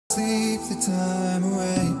Sleep the time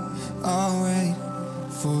away, I'll wait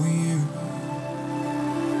for you.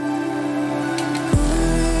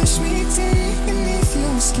 Push me deep beneath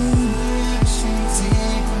your skin.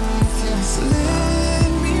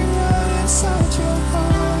 Let me run inside your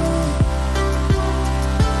heart.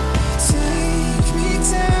 Take me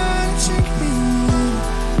down, drink me in.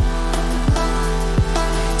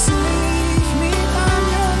 Take me, I'm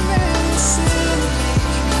your medicine.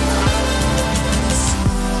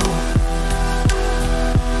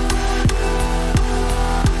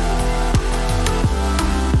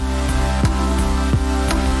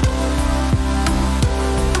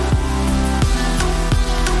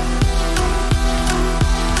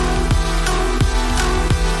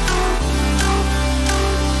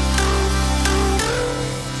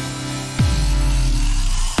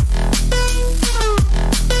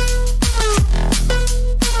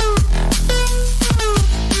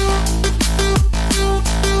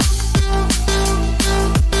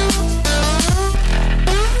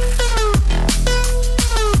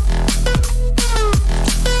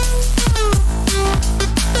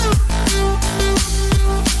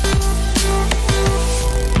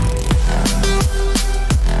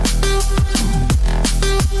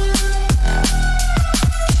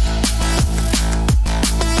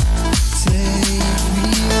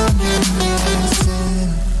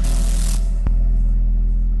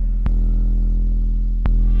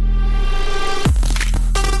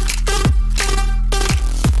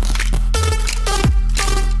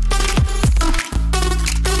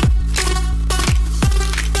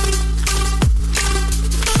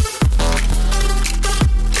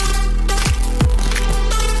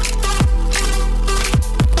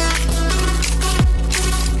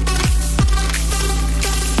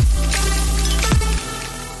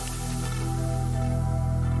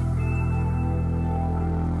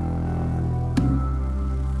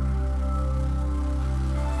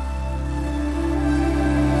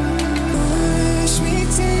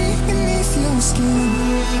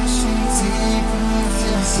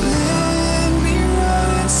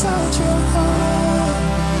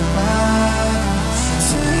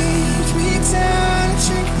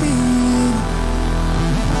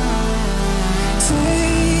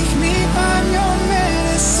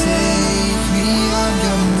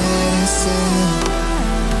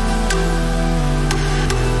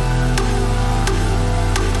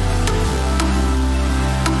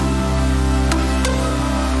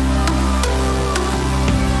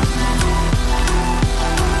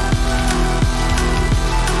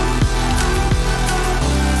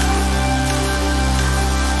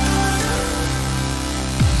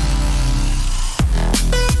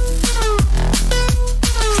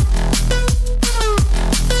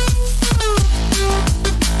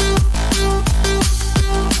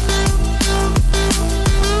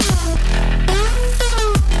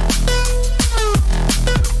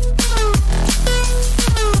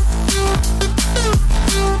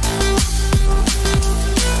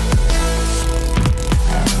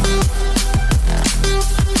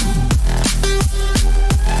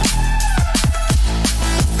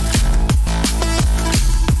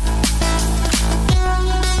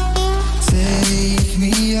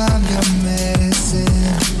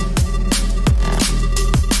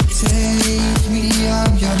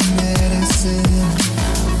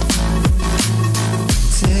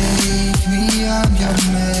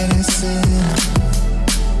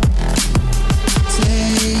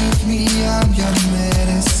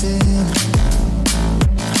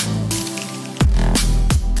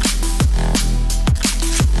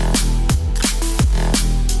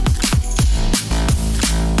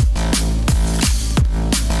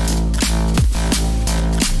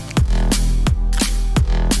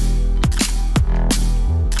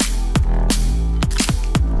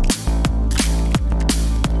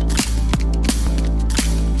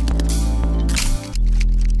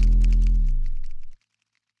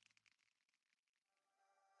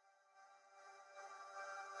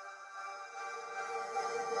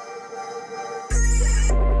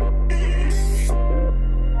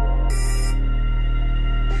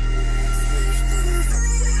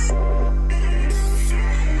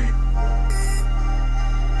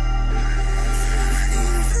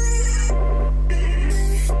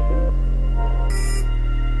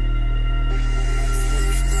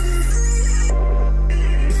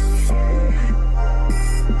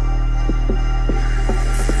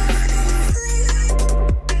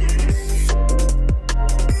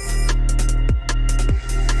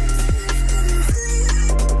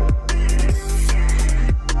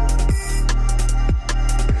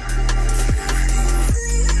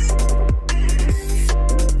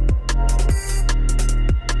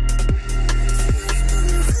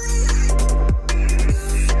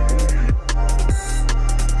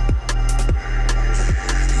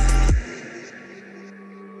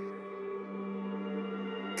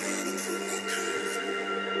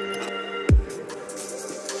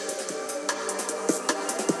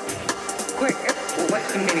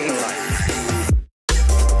 the meaning of life?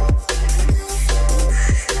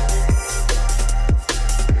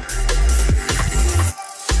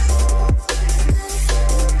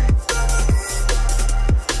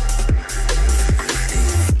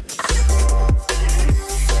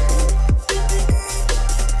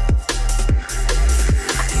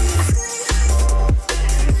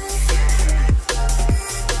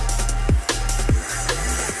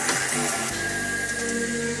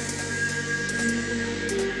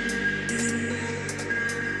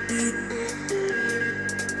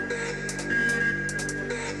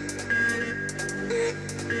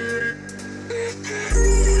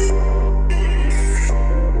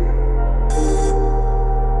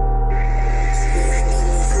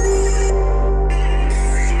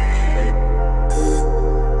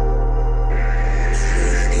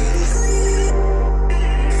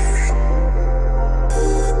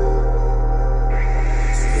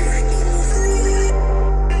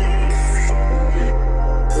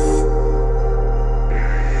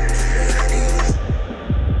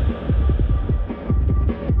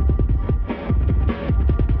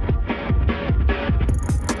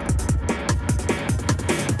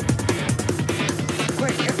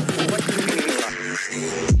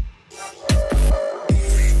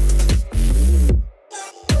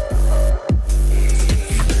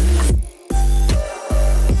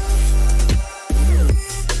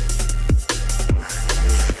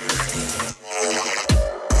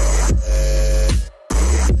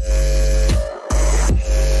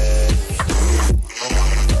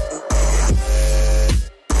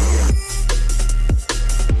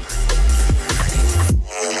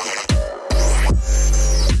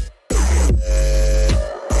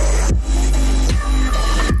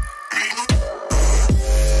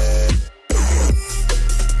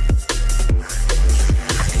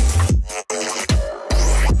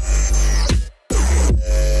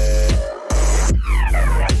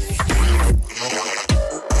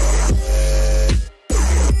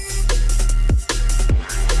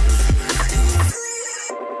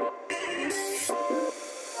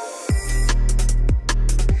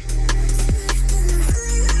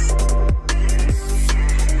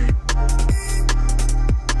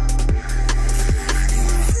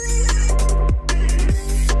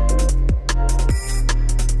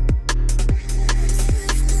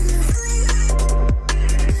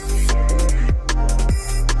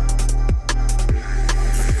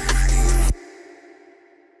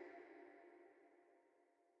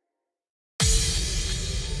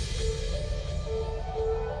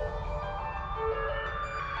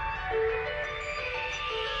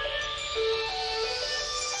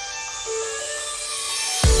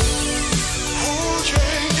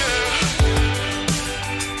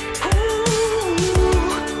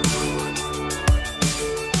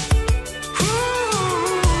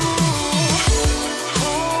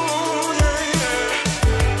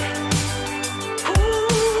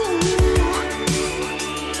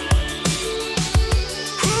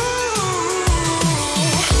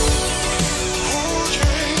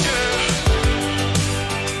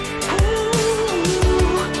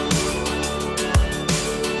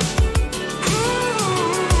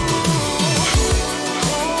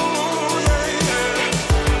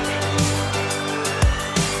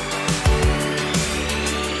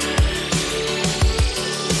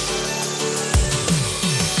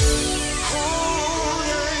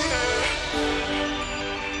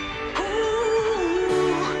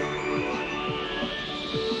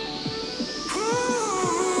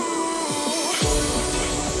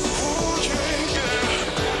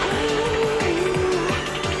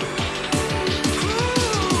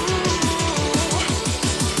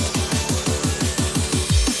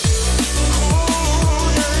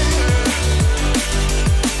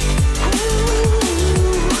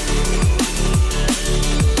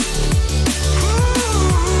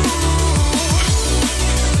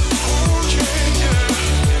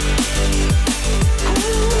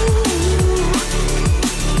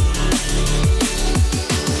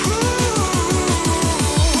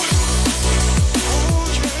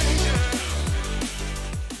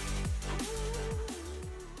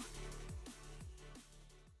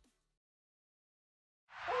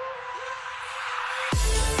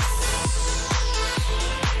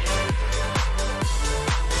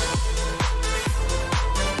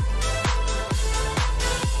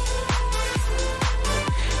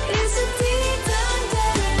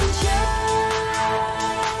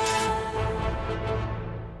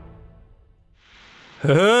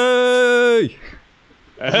 Hey!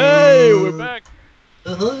 Hey, we're back!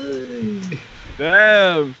 Hey!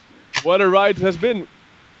 Damn! What a ride it has been!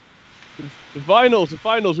 The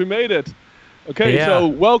finals, we made it! Okay, Yeah. so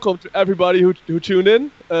welcome to everybody who tuned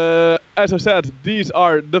in. As I said, these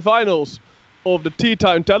are the finals of the Tea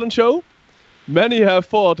Time Talent Show. Many have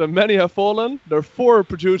fought and many have fallen. There are 4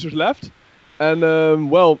 producers left. And,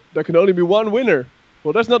 well, there can only be one winner.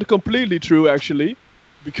 Well, that's not completely true, actually.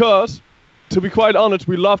 Because, to be quite honest,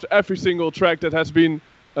 we loved every single track that has been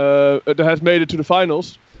that has made it to the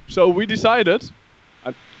finals. So we decided...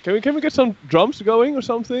 Can we get some drums going or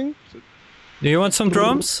something? Do you want some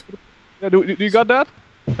drums? Yeah, do you got that?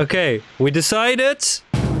 Okay, we decided.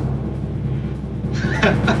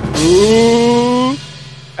 Ooh.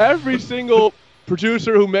 Every single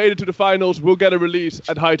producer who made it to the finals will get a release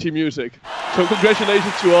at High Tea Music. So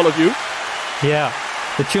congratulations to all of you. Yeah,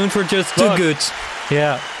 the tunes were just too good.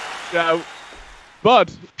 Yeah. Yeah,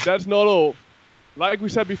 but that's not all. Like we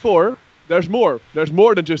said before, there's more. There's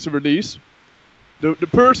more than just a release. The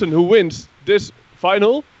person who wins this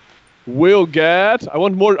final will get... I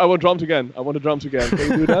want drums again. I want the drums again. Can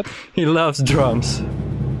you do that? He loves drums.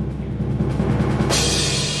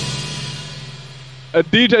 A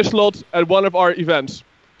DJ slot at one of our events.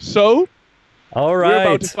 So, All right. we're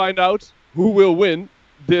about to find out who will win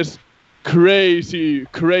this crazy,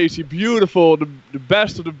 beautiful, the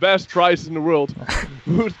best of the best prizes in the world.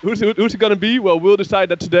 Who's it gonna be? Well, we'll decide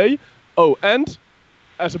that today. Oh, and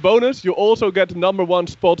as a bonus, you also get the #1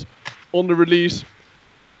 spot on the release.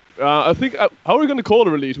 I think, how are we gonna call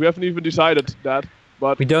the release? We haven't even decided that.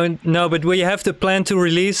 But We don't know, but we have to plan to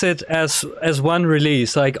release it as one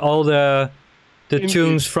release, like all the Indeed.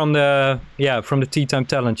 tunes from the Tea Time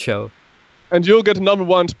Talent Show. And you'll get the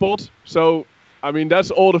 #1 spot. So, I mean,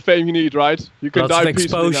 that's all the fame you need, right? You can Lots of die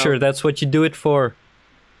peacefully exposure. now. That's what you do it for.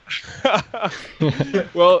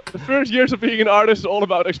 Well, the first years of being an artist is all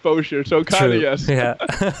about exposure. So, kind True. of yes. Yeah.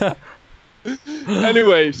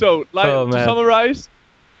 Anyway, so Oh, to man. summarize,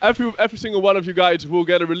 every single one of you guys will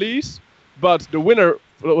get a release, but the winner,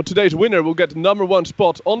 or today's winner, will get the #1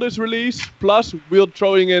 spot on this release. Plus, we're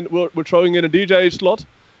throwing in a DJ slot.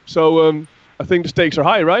 So I think the stakes are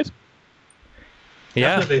high, right?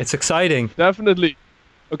 Yeah, Definitely. it's exciting. Definitely.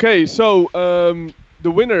 Okay, so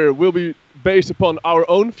the winner will be based upon our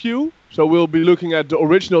own view. So we'll be looking at the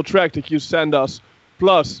original track that you send us,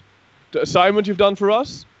 plus the assignment you've done for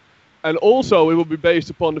us. And also it will be based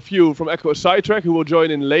upon the view from Ekko Sidetrack, who will join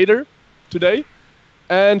in later today.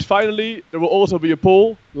 And finally, there will also be a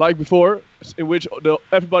poll, like before, in which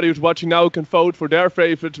everybody who's watching now can vote for their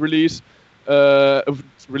favorite release, their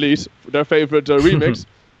favorite remix.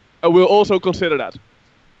 And we'll also consider that.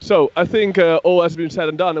 So I think all has been said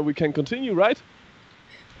and done, and we can continue, right?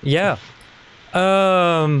 Yeah.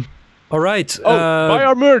 All right. Oh, buy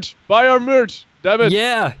our merch! Buy our merch! Damn it!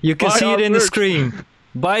 Yeah, you can Buy see our it in the merch. screen.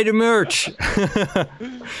 Buy the merch.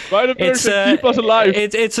 Buy the merch and keep us alive.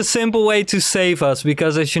 It's a simple way to save us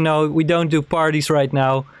because, as you know, we don't do parties right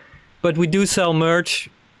now, but we do sell merch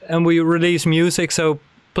and we release music. So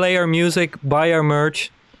play our music, buy our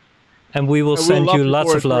merch, and we will And we'll send love you you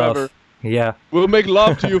lots for of it love. forever. Yeah. We'll make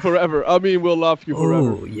love to you forever. I mean, we'll love you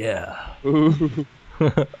forever. Ooh, yeah. Ooh.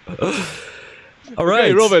 All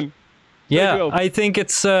right. Okay, Robin. Yeah, go. I think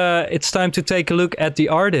it's time to take a look at the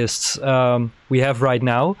artists we have right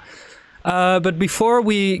now. But before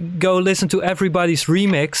we go listen to everybody's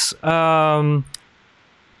remix,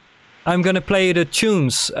 I'm gonna play the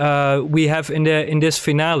tunes we have in this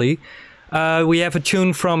finale. We have a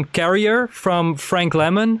tune from Carrier, from Frank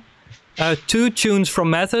Lemon, 2 tunes from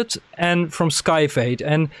Method, and from Skyfade.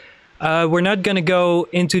 And we're not gonna go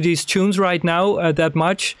into these tunes right now that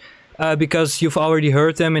much. Because you've already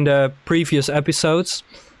heard them in the previous episodes.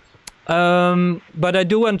 But I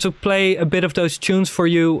do want to play a bit of those tunes for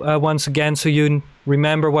you once again, so you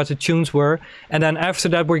remember what the tunes were. And then after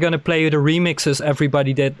that, we're going to play the remixes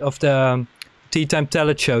everybody did of the Tea Time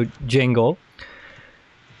Talent Show jingle.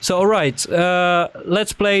 So, all right,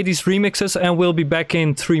 let's play these remixes and we'll be back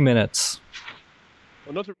in 3 minutes.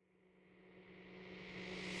 Well, not to-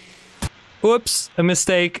 Oops, a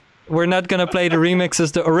mistake. We're not gonna play the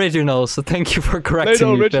remixes, the originals. So thank you for correcting Play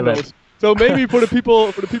the me, Philip. originals. So maybe for the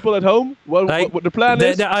people at home, what the plan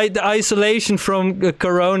is? The isolation from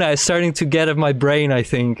Corona is starting to get at my brain. I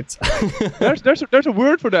think it's there's a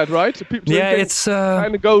word for that, right? So people yeah, it's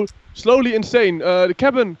kind of go slowly insane. The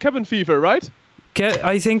cabin fever, right?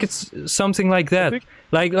 I think it's something like that. think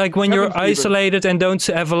Like when you're cabin fever. isolated and don't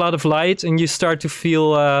have a lot of light, and you start to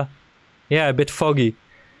feel a bit foggy.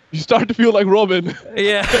 You start to feel like Robin.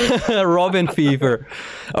 Yeah, Robin fever.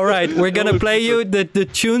 All right, we're gonna play you the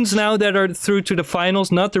tunes now that are through to the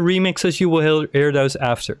finals, not the remixes. You will hear those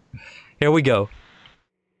after. Here we go.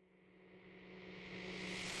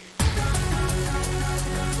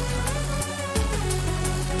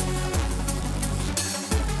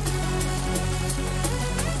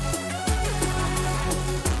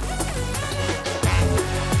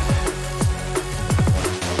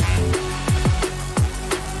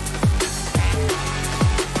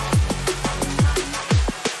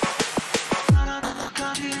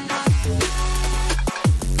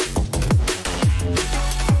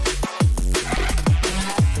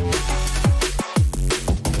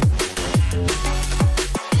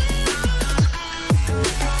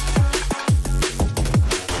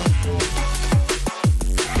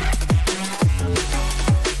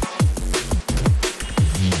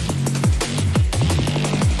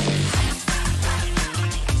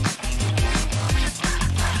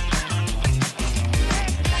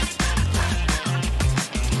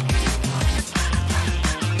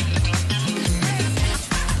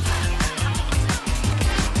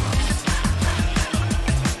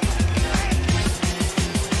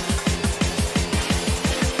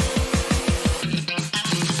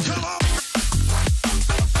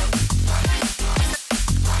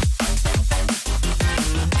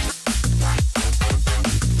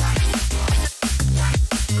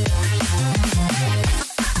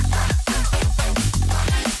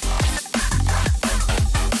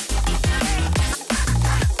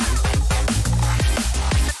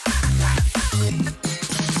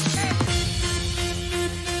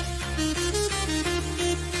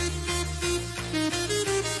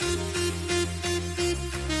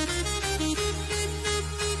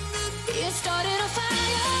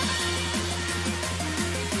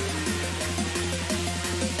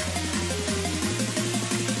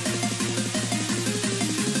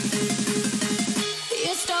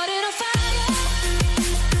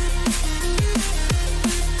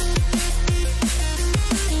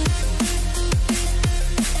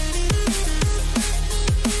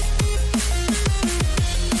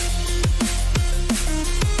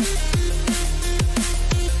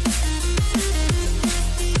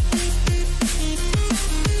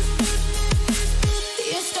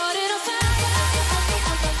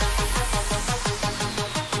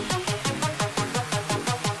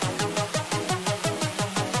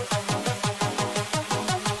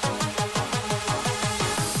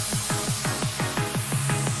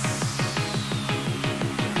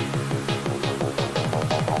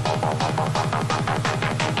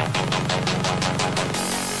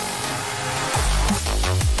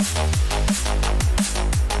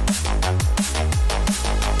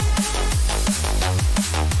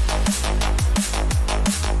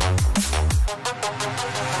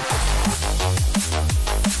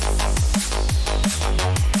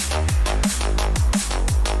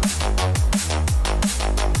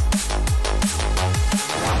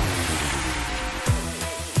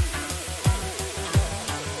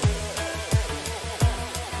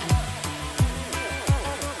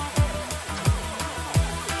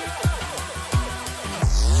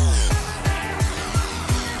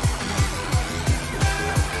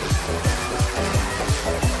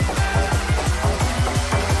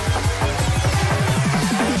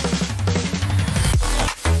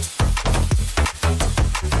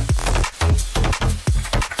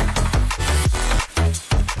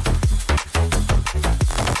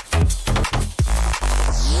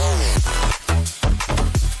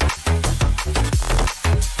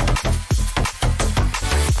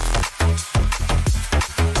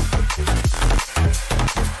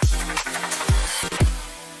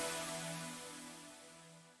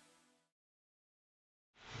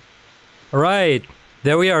 Right,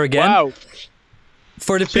 there we are again. Wow.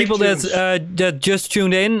 For the Sick people tunes. that just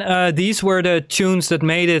tuned in, these were the tunes that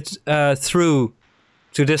made it through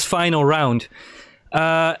to this final round.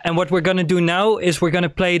 And what we're gonna do now is we're gonna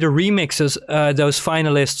play the remixes those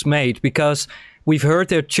finalists made, because we've heard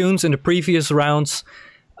their tunes in the previous rounds,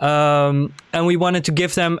 and we wanted to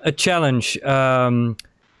give them a challenge and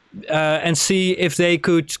see if they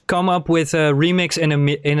could come up with a remix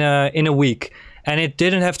in a week. And it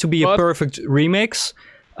didn't have to be a perfect remix.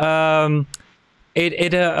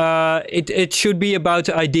 It should be about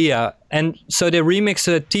the idea. And so they remixed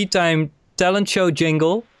a Tea Time talent show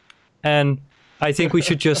jingle, and I think we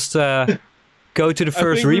should just go to the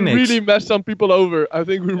first remix. We really messed some people over. I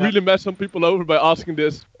think we really messed some people over by asking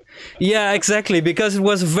this. Yeah, exactly, because it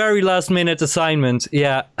was a very last-minute assignment.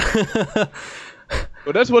 Yeah.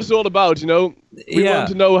 But that's what it's all about, you know. We want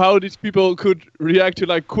to know how these people could react to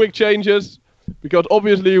like quick changes, because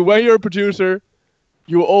obviously when you're a producer,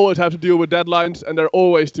 you will always have to deal with deadlines, and they're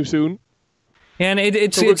always too soon. And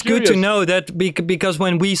it's good to know that because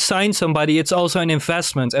when we sign somebody, it's also an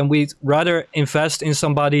investment, and we'd rather invest in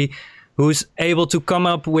somebody who's able to come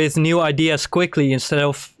up with new ideas quickly instead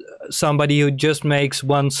of somebody who just makes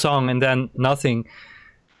one song and then nothing.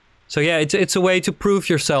 So yeah, it's a way to prove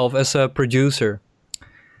yourself as a producer.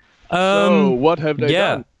 So what have they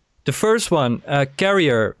done? The first one,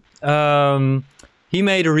 Carrier. He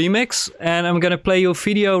made a remix, and I'm gonna play you a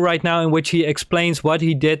video right now in which he explains what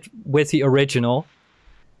he did with the original.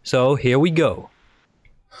 So here we go.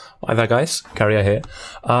 Hi there guys, Carrier here.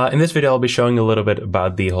 In this video I'll be showing a little bit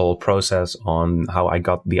about the whole process on how I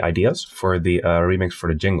got the ideas for the remix for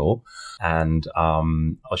the jingle, and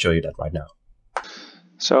I'll show you that right now.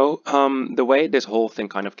 So the way this whole thing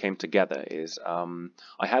kind of came together is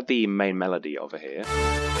I had the main melody over here,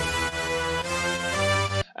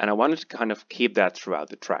 and I wanted to kind of keep that throughout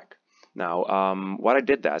the track. Now, what I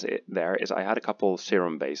did there is I had a couple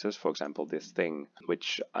serum basses, for example, this thing,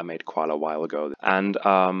 which I made quite a while ago. And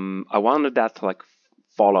I wanted that to like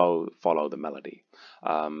follow the melody.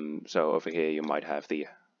 So over here you might have the...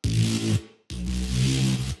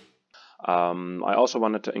 I also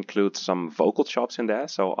wanted to include some vocal chops in there,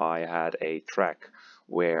 so I had a track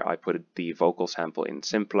where I put the vocal sample in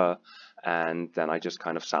simpler, and then I just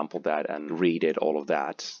kind of sampled that and redid all of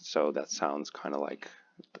that, so that sounds kind of like...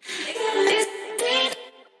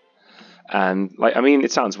 And like, I mean,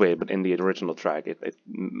 it sounds weird, but in the original track it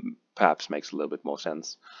perhaps makes a little bit more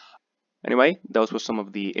sense. Anyway, those were some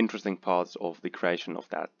of the interesting parts of the creation of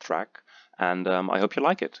that track, and I hope you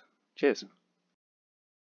like it. Cheers.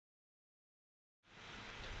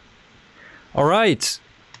 All right.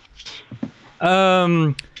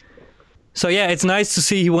 So yeah, it's nice to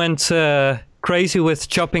see he went crazy with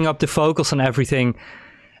chopping up the vocals and everything.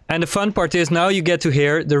 And the fun part is now you get to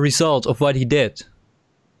hear the result of what he did.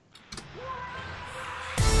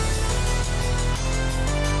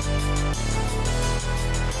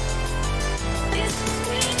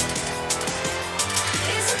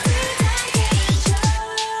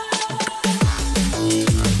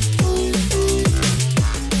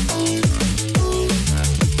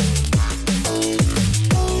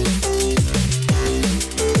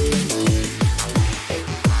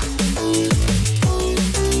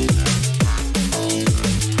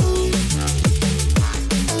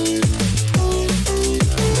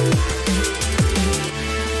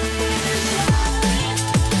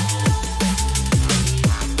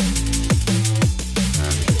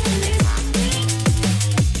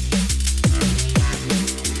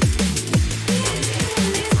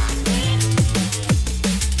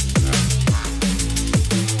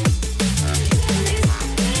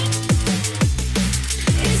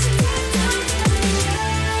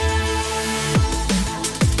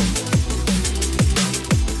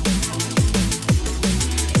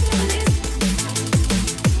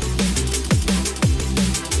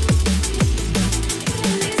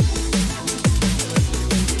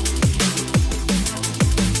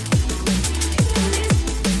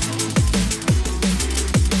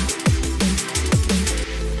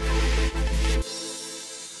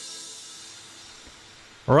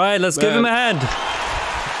 All right, let's give him a hand.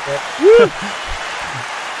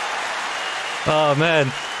 Oh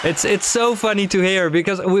man, it's so funny to hear,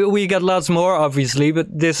 because we got lots more obviously, but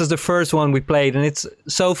this is the first one we played, and it's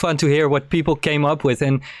so fun to hear what people came up with,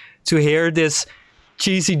 and to hear this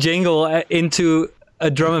cheesy jingle into a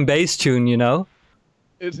drum and bass tune, you know?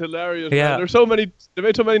 It's hilarious. Yeah. Man. They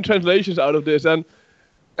made so many translations out of this, and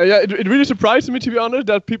yeah, it really surprised me, to be honest,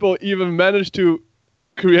 that people even managed to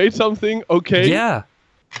create something okay. Yeah.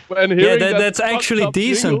 when Yeah, hearing that's actually fucked up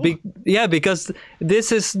decent. jingle, Because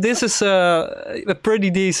this is a pretty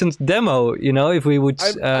decent demo. You know, if we would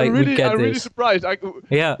I'm would get really this. surprised.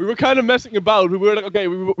 Yeah. We were kind of messing about. We were like, okay,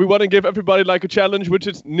 we want to give everybody like a challenge, which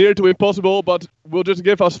is near to impossible, but will just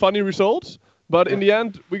give us funny results. But in the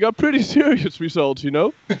end, we got pretty serious results, you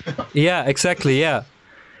know? Yeah, exactly. Yeah,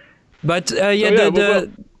 but the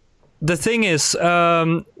thing is,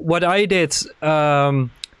 what I did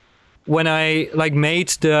when I like made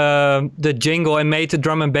the jingle and made the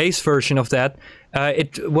drum and bass version of that,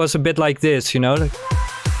 it was a bit like this, you know. Like,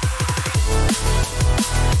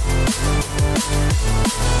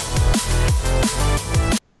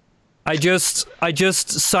 I just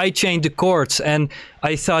sidechained the chords, and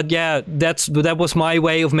I thought, yeah, that was my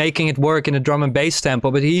way of making it work in a drum and bass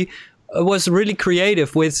tempo. But he was really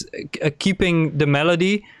creative with keeping the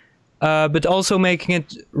melody, but also making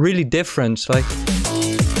it really different, like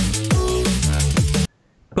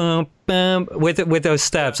bum, bum, with those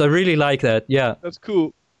steps. I really like that. Yeah, That's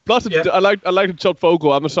cool. Plus, I like the chopped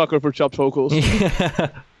vocal. I'm a sucker for chopped vocals. yeah,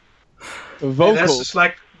 Vocals. That's just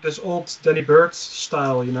like this old Danny Bird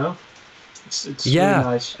style, you know. It's yeah. really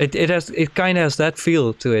nice. It kind of has that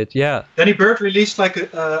feel to it. Yeah, Danny Bird released like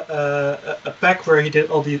a pack where he did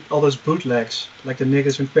all those bootlegs, like the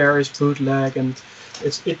Niggas in Paris bootleg, and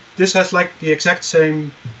this has like the exact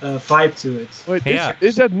same vibe to it. Wait, Yeah.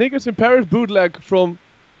 is that Niggas in Paris bootleg from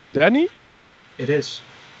Danny? It is.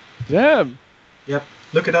 Damn. Yep.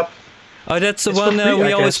 Look it up. oh, that's the It's for one free, we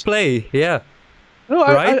I always guess. play. Yeah, No,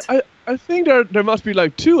 Right? I think there must be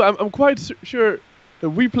like two. I'm quite sure that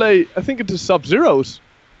we play. I think it's Sub-Zeros.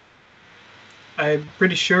 I'm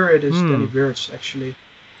pretty sure it is Danny Bird's actually.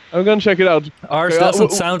 I'm gonna check it out. ours Okay,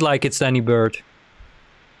 doesn't sound like it's Danny Bird.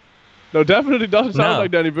 No, definitely doesn't sound No. like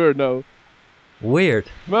Danny Bird. No. Weird.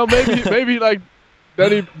 Well, maybe like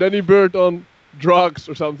Danny Bird on drugs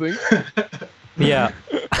or something. Yeah.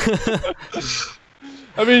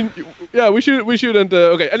 I mean, yeah, we shouldn't.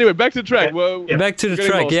 Okay, anyway, back to the track. Yeah. Well, Yeah. Back to the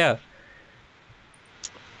getting track. lost. Yeah.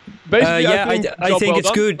 Basically, Yeah, I I job think well it's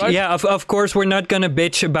done, good. right? Yeah, of course, we're not gonna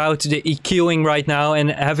bitch about the EQing right now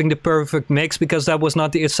and having the perfect mix, because that was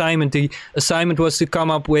not the assignment. The assignment was to come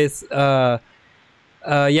up with,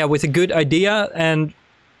 with a good idea, and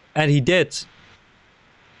he did.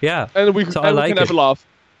 Yeah. And we So I and we like can have it. a laugh.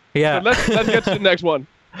 Yeah. But let's get to the next one.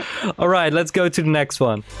 All right, let's go to the next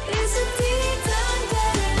one. It's a tea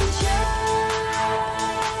time talent show.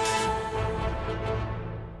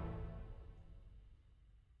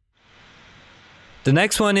 The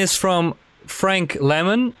next one is from Frank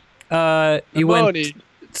Lemon. He went Lemoni.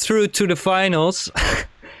 through to the finals.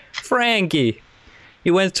 Frankie.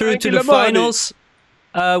 He went through Frankie to the Lemoni. finals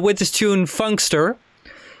with his tune Funkster.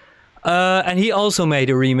 And he also made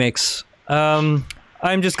a remix.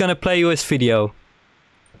 I'm just gonna play you his video.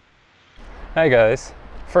 Hey guys,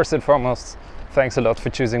 first and foremost, thanks a lot for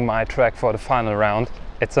choosing my track for the final round.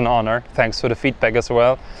 It's an honor, thanks for the feedback as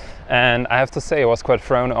well. And I have to say I was quite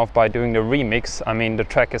thrown off by doing the remix. I mean, the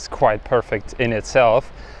track is quite perfect in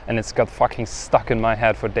itself and it's got fucking stuck in my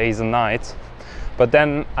head for days and nights. But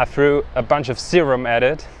then I threw a bunch of serum at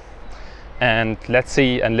it, and let's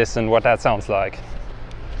see and listen what that sounds like.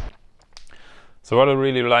 So what I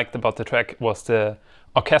really liked about the track was the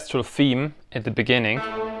orchestral theme at the beginning.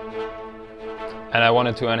 And I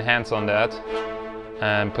wanted to enhance on that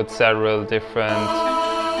and put several different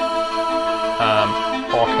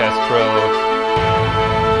orchestral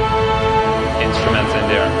instruments in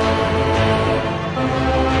there.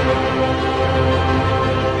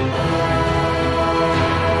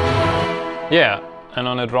 Yeah, and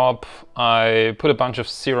on a drop I put a bunch of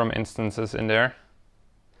serum instances in there,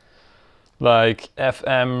 like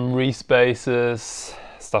FM, respaces,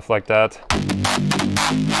 stuff like that.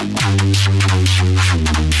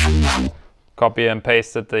 Copy and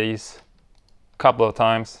pasted these a couple of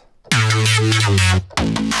times.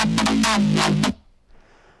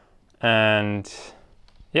 And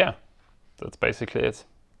yeah, that's basically it.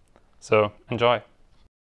 So enjoy.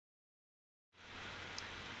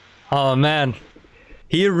 Oh man,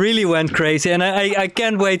 he really went crazy, and I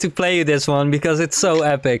can't wait to play you this one because it's so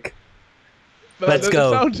epic. But Let's it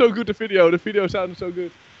go. sounds so good. The video sounds so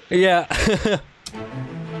good. Yeah.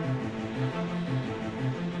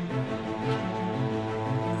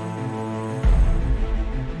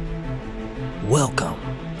 Welcome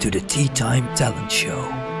to the Tea Time Talent Show.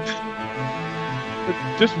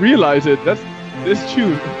 Just realize it. That's this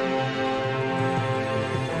tune.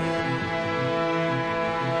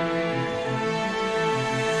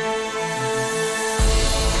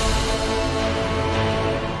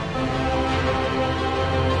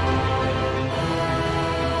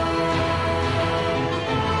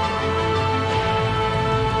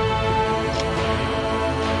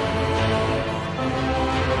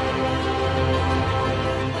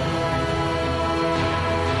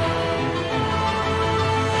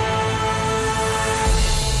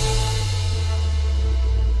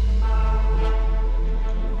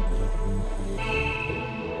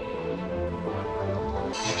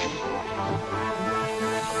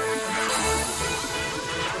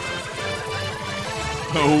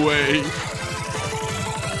 No way.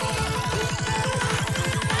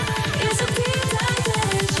 It's a tea time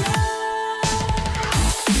talent show.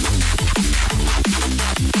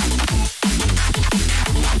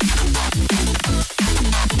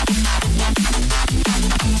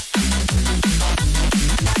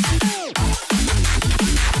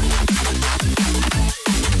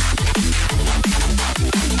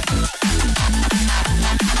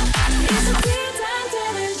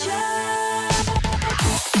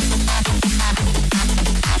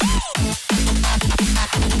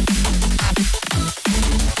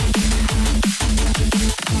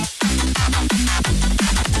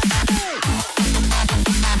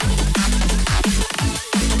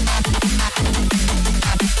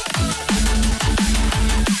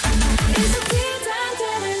 It's a tea time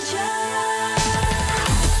talent show.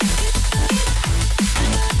 It's a tea time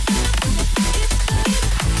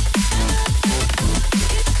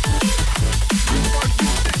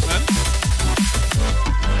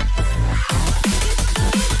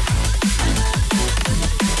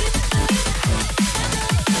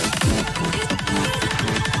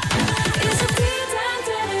talent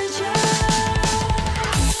It's a tea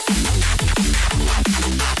time talent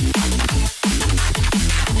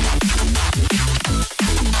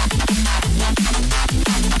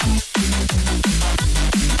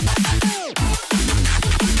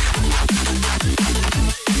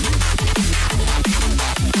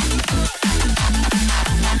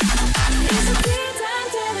It's a tea time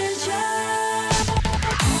talent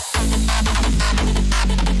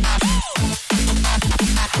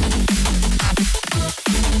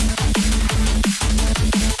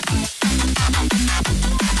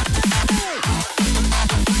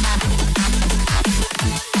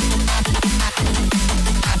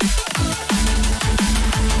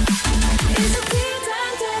It's a tea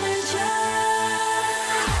time talent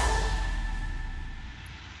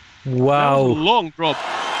That was a Wow. long drop.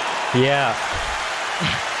 Yeah.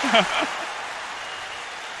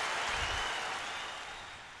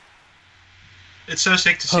 It's so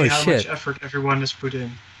sick to see Holy how shit. much effort everyone has put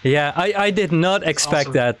in. Yeah, I did not expect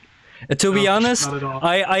awesome. that. To be No, honest, not at all.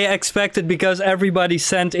 I expected because everybody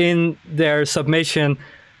sent in their submission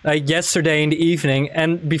yesterday in the evening,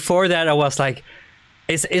 and before that I was like,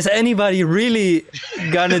 is anybody really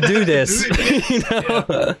gonna do this? You know?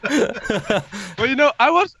 Well, you know, I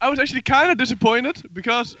was actually kind of disappointed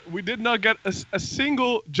because we did not get a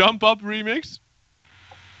single jump up remix,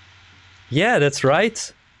 Yeah, that's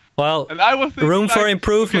right. Well, and I was thinking, room for like,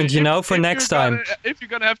 improvement, okay, you know, for if next you're time. if you're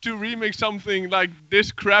gonna have to remix something like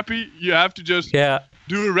this crappy, you have to just Yeah,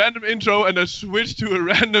 do a random intro and then switch to a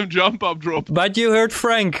random jump up drop. but you heard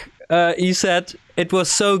Frank. He said it was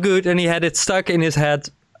so good, and he had it stuck in his head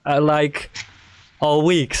like all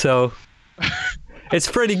week. So it's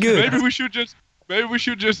pretty good. Maybe we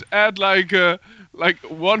should just add like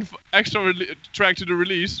one extra track to the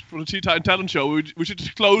release for the Tea Time Talent Show. We should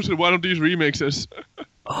just close with one of these remixes.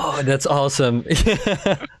 Oh, that's awesome.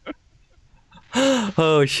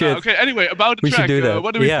 Oh shit. Okay. Anyway, about the We should track, do that.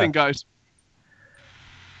 what do we Yeah. think, guys?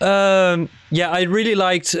 Yeah, I really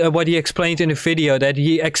liked what he explained in the video, that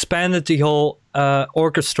he expanded the whole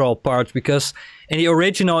orchestral part, because in the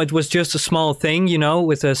original it was just a small thing, you know,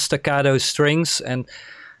 with the staccato strings and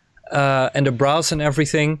the brass and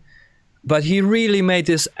everything. But he really made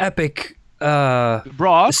this epic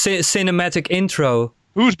Brass? cinematic intro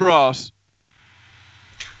Who's brass?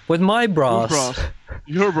 with my Who's brass. brass?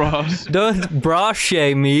 Your brass. Don't bra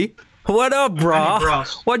shame me. What up, brah?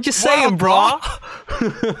 brass. What you saying, brah?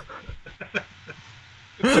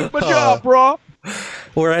 But yeah, bro.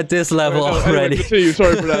 We're at this level Anyway, already. continue.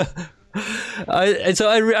 Sorry for that.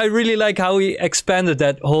 I really like how he expanded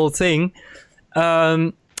that whole thing.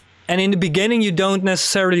 And in the beginning, you don't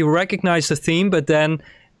necessarily recognize the theme, but then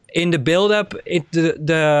in the build-up,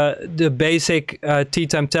 the basic Tea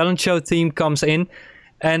Time Talent Show theme comes in,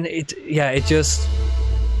 and it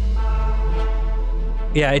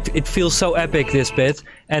feels so epic, this bit.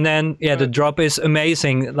 And then the drop is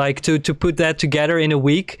amazing. Like to put that together in a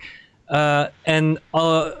week. And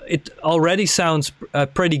it already sounds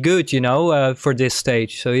pretty good, you know, for this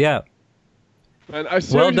stage. So yeah, And I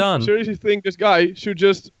Well done. seriously think this guy should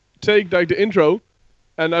just take like the intro,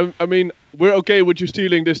 and I mean we're okay with you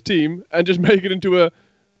stealing this team and just make it into a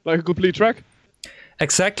complete track.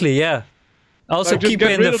 exactly. Yeah. Also, Like, just keep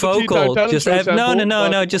get in rid the of the Tea Time vocal. Talent Just Show add, no.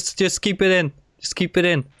 sample, Just keep it in. Just keep it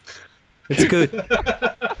in. It's good.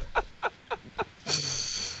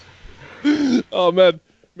 Oh man,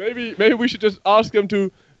 maybe we should just ask them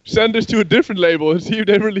to send this to a different label and see if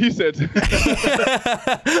they release it.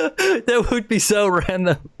 That would be so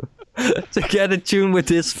random to get a tune with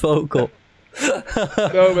this vocal.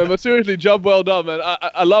 No man, but seriously, job well done, man.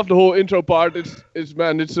 I love the whole intro part. It's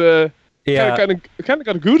Yeah. kind of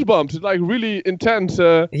got goosebumps. It's like really intense.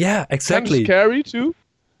 Yeah, Kind of exactly. scary too,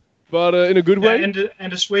 but in a good Yeah, way.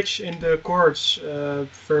 and the switch in the chords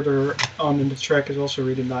further on in the track is also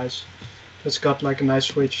really nice. It's got like a nice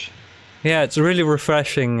switch. Yeah, it's really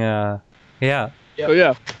refreshing. Yeah. So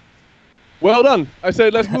yeah, well done. I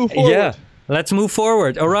say let's move forward. Yeah, let's move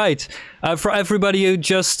forward. All right. For everybody who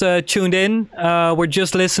just tuned in, we're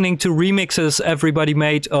just listening to remixes everybody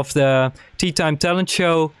made of the Tea Time Talent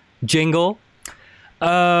Show jingle.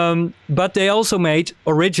 But they also made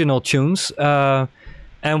original tunes.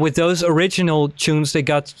 And with those original tunes, they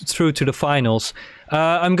got through to the finals.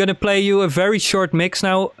 I'm going to play you a very short mix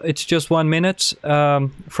now. It's just 1 minute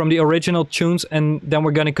from the original tunes. And then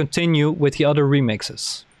we're going to continue with the other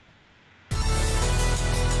remixes.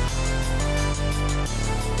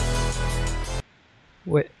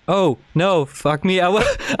 Wait, oh, no, fuck me. I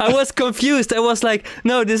was confused. I was like,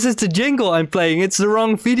 no, this is the jingle I'm playing. It's the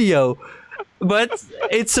wrong video. But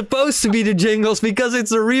it's supposed to be the jingles because it's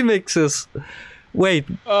the remixes. Wait.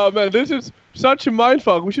 Oh man, this is such a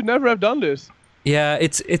mindfuck. We should never have done this. Yeah,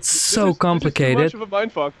 it's so This complicated. is too much of a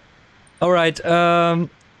mindfuck. All right.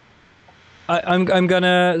 I'm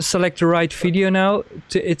gonna select the right video now.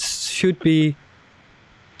 It should be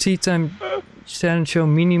Tea Time Talent Show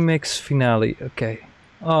mini mix finale. Okay.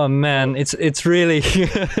 Oh man, it's really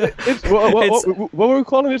What were we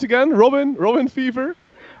calling it again? Robin fever.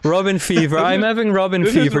 Robin fever. I'm having Robin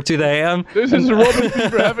fever today. This is Robin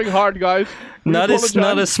fever having heart, guys. We Not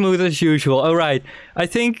apologize. as smooth as usual. All right. I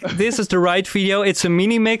think this is the right video. It's a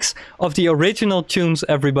mini mix of the original tunes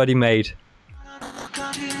everybody made.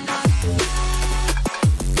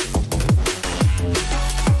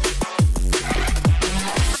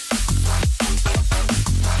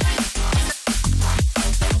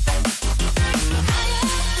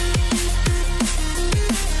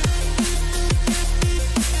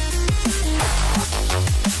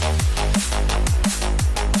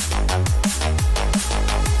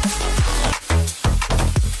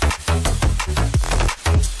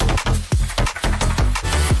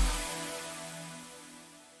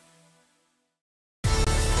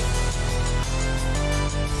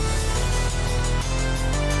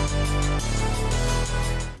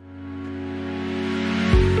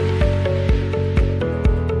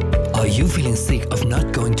 Are you feeling sick of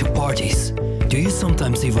not going to parties? Do you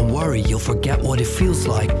sometimes even worry you'll forget what it feels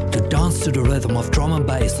like to dance to the rhythm of drum and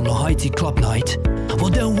bass on a high-tea club night? Well,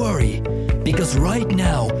 don't worry, because right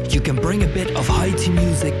now you can bring a bit of high-tea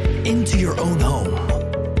music into your own home.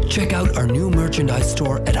 Check out our new merchandise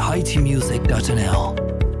store at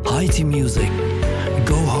highteamusic.nl. High-tea music.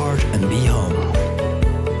 Go hard and be home.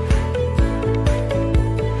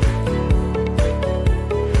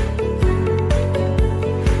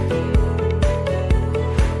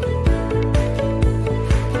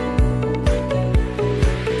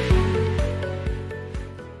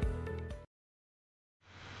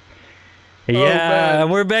 Yeah, man.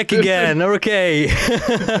 we're back again. Okay.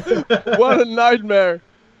 What a nightmare!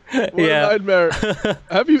 What Yeah. a nightmare!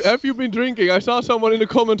 Have you been drinking? I saw someone in the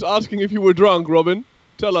comments asking if you were drunk, Robin.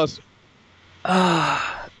 Tell us.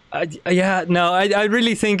 Yeah, no, I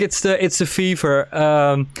really think it's the fever.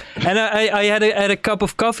 And I had a cup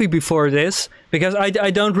of coffee before this because I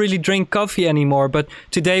don't really drink coffee anymore. But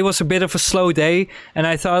today was a bit of a slow day, and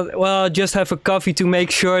I thought, well, I'll just have a coffee to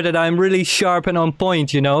make sure that I'm really sharp and on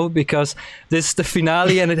point, you know, because this is the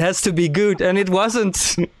finale and it has to be good, and it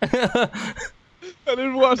wasn't. And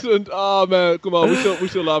it wasn't. Oh man, come on, we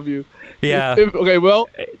still love you. Yeah. Okay, well,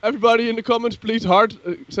 everybody in the comments, please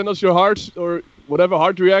send us your hearts or whatever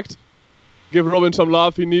heart react. Give Robin some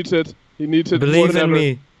love. He needs it. He needs it more Believe than in ever.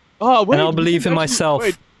 me, Oh wait, and I'll we believe can in actually- myself.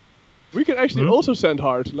 Wait, we can actually also send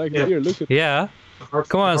hearts. Like Yeah. here, look at Yeah. Heart-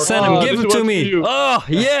 Come on, heart- send Oh, him. Give this him is to one me. for you. Oh,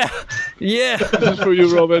 yeah. Yeah. this is for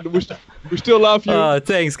you, Robin. We still love you. Oh,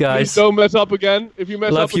 thanks, Please guys. don't mess up again. If you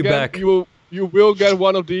mess Love up you again, back. you will get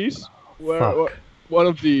one of these. Fuck. One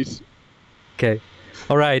of these. Okay.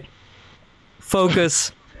 All right.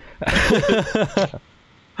 Focus.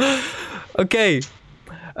 Okay.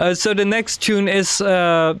 So the next tune is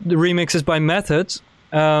the remix is by Method.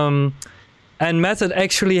 And Method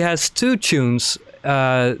actually has two tunes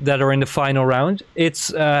that are in the final round.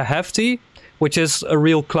 It's Hefty, which is a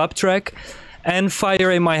real club track, and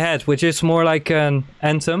Fire in My Head, which is more like an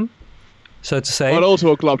anthem, so to say. But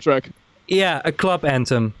also a club track. Yeah, a club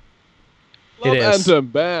anthem. Club It is. anthem.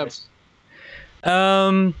 Bam.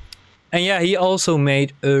 And yeah, he also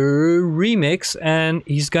made a remix, and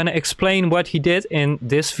he's gonna explain what he did in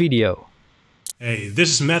this video. Hey, this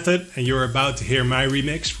is Method, and you're about to hear my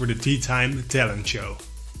remix for the Tea Time Talent Show.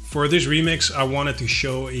 For this remix, I wanted to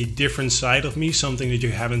show a different side of me, something that you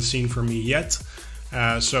haven't seen from me yet.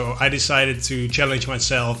 So I decided to challenge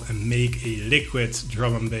myself and make a liquid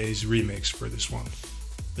drum and bass remix for this one.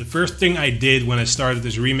 The first thing I did when I started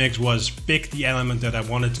this remix was pick the element that I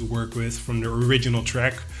wanted to work with from the original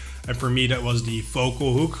track. And for me that was the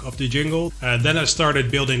vocal hook of the jingle. Then I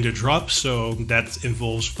started building the drops, so that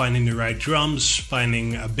involves finding the right drums,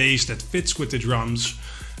 finding a bass that fits with the drums,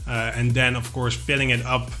 and then of course filling it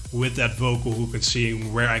up with that vocal hook and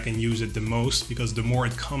seeing where I can use it the most, because the more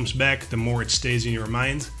it comes back, the more it stays in your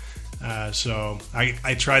mind. So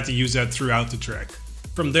I tried to use that throughout the track.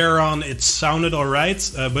 From there on it sounded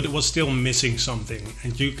alright, but it was still missing something.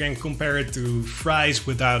 And you can compare it to fries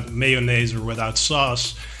without mayonnaise or without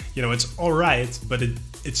sauce. You know, it's alright, but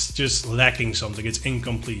it's just lacking something, it's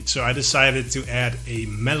incomplete. So I decided to add a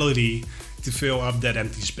melody to fill up that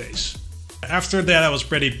empty space. After that I was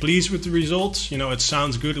pretty pleased with the results. You know, it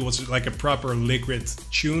sounds good, it was like a proper liquid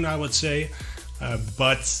tune, I would say.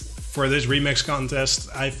 But for this remix contest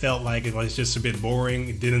I felt like it was just a bit boring.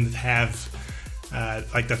 It didn't have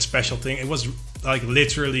like that special thing. It was like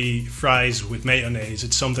literally fries with mayonnaise.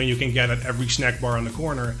 It's something you can get at every snack bar on the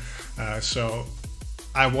corner. So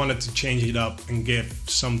I wanted to change it up and give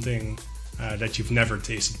something that you've never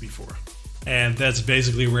tasted before. And that's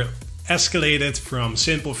basically where it escalated from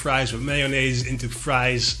simple fries with mayonnaise into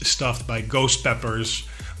fries stuffed by ghost peppers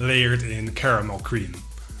layered in caramel cream.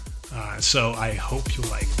 So I hope you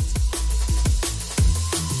like it.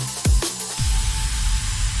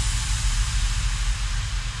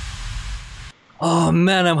 Oh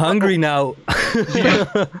man, I'm hungry now.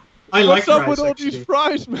 I like What's up fries, with all actually. these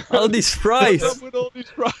fries, man? All these fries. What's up with all these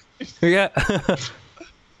fries? Yeah.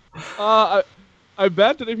 I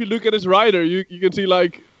bet that if you look at his rider, you can see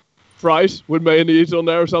like fries with mayonnaise on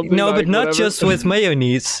there or something. No, like, but not whatever. just with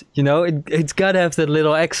mayonnaise. You know, it's gotta have that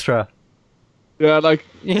little extra. Yeah, like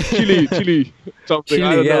chili, something. Chili,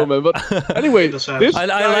 I don't yeah. know, man. But anyway, this I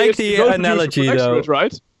guy like is the ghost analogy, producer for though. Lexrus,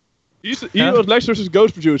 right? He Huh? was Lexrus'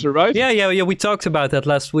 ghost producer, right? Yeah. We talked about that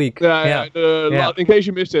last week. Yeah. Yeah. In case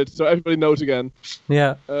you missed it, so everybody knows again.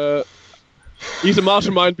 Yeah. He's the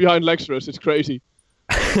mastermind behind Lexrus. It's crazy.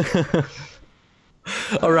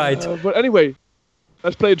 All right. But anyway,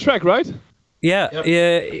 let's play the track, right? Yeah.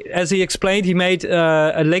 As he explained, he made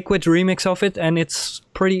a liquid remix of it, and it's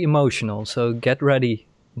pretty emotional. So get ready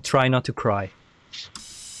and try not to cry.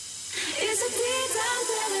 It's a tea time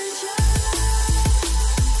talent show.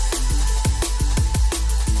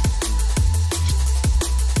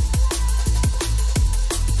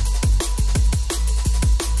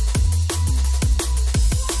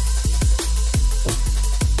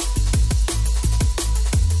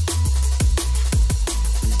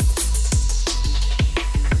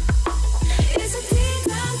 It's a tea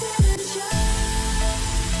time talent show.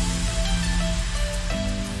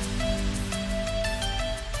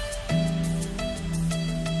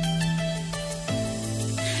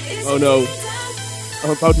 It's Oh a no, tea time.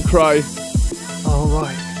 I'm about to cry. All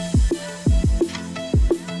right.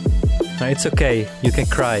 No, it's okay. You can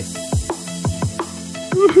cry. It's a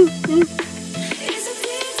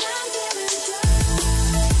tea time talent show.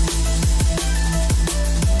 It's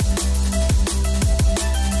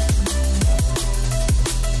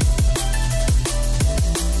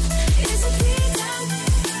a tea time. It's a tea time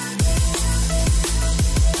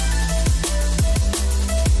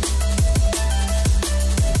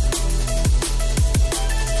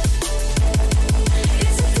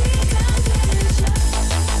talent show.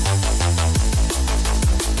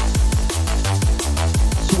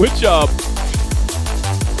 Switch up. Tea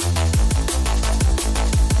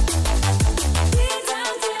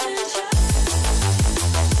time talent show.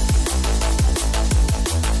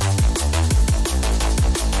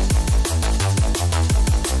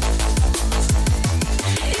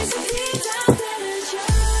 It's a tea time talent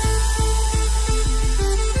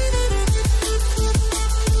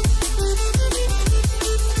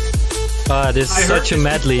Ah, this I is heard such a this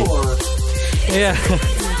medley. before. Yeah.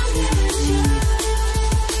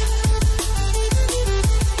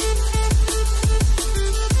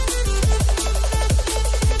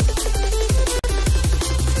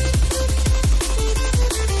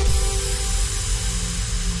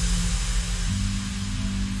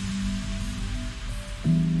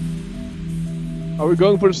 Are we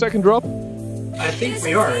going for the second drop? I think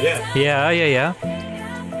we are, yeah. Yeah.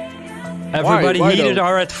 Everybody Why heeded though?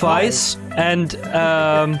 our advice and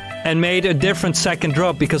made a different second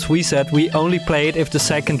drop, because we said we only play it if the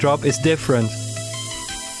second drop is different.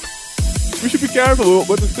 We should be careful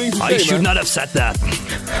with the things we say, I should man. not have said that.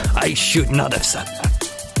 I should not have said that.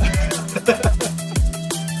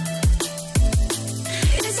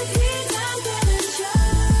 It's a tea time talent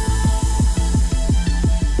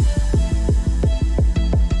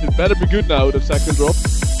show. It better be good now, the second drop.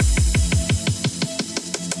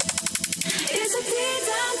 It's a tea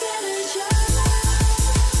time talent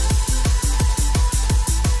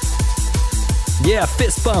show. Yeah,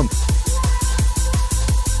 fist bump.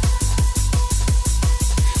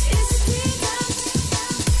 It's a tea time.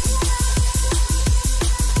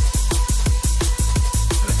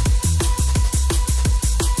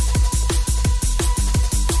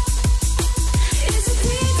 It's a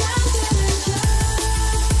tea time talent show.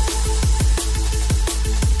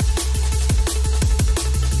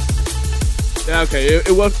 Yeah, okay,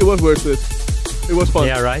 it was worth it. It was fun.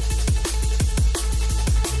 Yeah, right.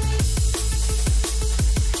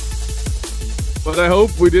 But I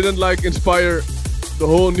hope we didn't like inspire the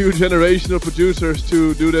whole new generation of producers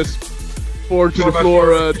to do this four to the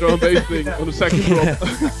floor drum and bass thing on the second drop.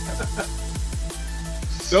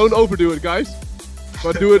 Don't overdo it, guys.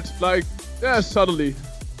 But do it like, yeah, subtly.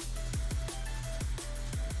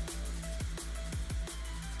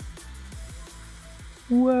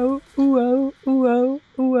 Whoa, whoa, whoa,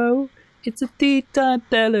 whoa. It's a tea time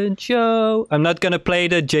talent show. I'm not gonna play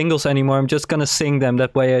the jingles anymore. I'm just gonna sing them.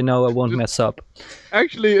 That way I know I won't mess up.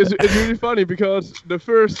 Actually, it's really funny because the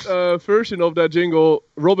first version of that jingle,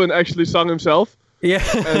 Robin actually sung himself. Yeah.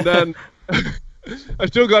 And then I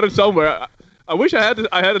still got it somewhere. I wish I had it.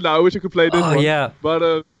 I had it now. I wish I could play this Oh, one. yeah.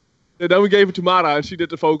 But then we gave it to Mara, and she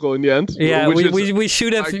did the vocal in the end. Yeah, which is, we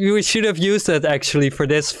should have we should have used that actually for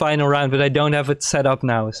this final round, but I don't have it set up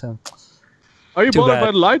now. So. Are you Too bothered bad.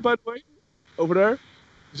 by the light, by the way? Over there?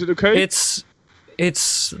 Is it okay?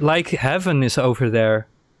 It's like heaven is over there.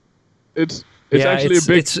 It's actually a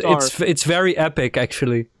big star. It's very epic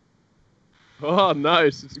actually. Oh,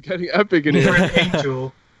 nice. It's getting epic in You're here. an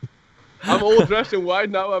angel. I'm all dressed in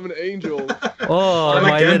white now. I'm an angel. Oh, Or my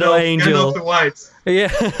like little Gandalf angel. the White.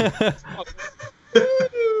 Yeah.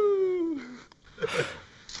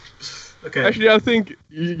 Okay. Actually, I think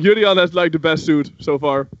Julian has like the best suit so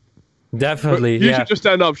far. Definitely. You Yeah. should just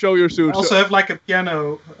stand up, show your I suit. also have like a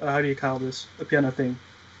piano, how do you call this? A piano thing.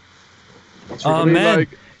 It's Oh really- man,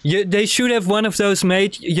 like- they should have one of those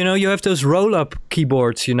made. You know, you have those roll-up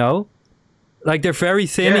keyboards. You know, like they're very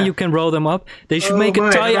thin Yeah. and you can roll them up. They should Oh make a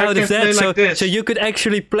my, tie and I out can of that, play so like this. so you could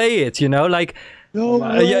actually play it. You know, like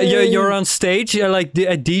No you're on stage, you're like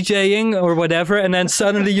DJing or whatever, and then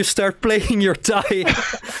suddenly you start playing your tie.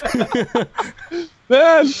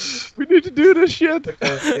 Man, we need to do this shit.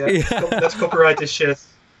 Yeah. Let's copyright this shit.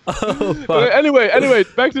 Oh, fuck. Anyway,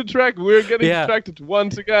 back to the track. We're getting Yeah. distracted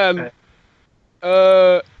once again.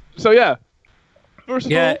 Okay. So yeah. First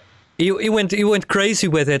of Yeah, all, he went crazy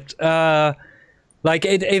with it. Like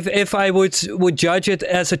if I would judge it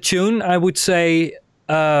as a tune, I would say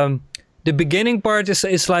the beginning part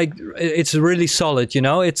is like it's really solid. You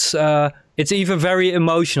know, it's even very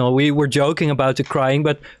emotional. We were joking about the crying,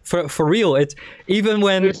 but for real, it even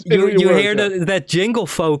when It you really works, hear yeah. that jingle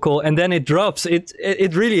vocal and then it drops, it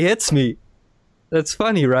really hits me. That's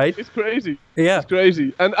funny, right? it's crazy. Yeah. It's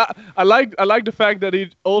crazy, and I like the fact that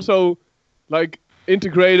he also like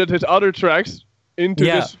integrated his other tracks into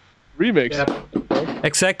Yeah. this remix. Yeah.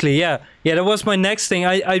 Exactly, yeah. Yeah, that was my next thing.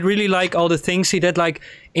 I really like all the things he did, like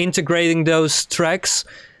integrating those tracks.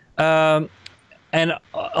 And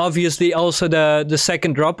obviously also the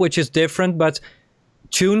second drop, which is different. But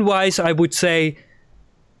tune-wise, I would say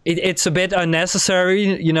it's a bit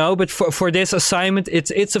unnecessary, you know. But for this assignment,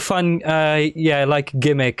 it's a fun, like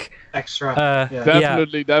gimmick. Extra. Yeah.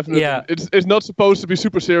 Definitely. Yeah. It's not supposed to be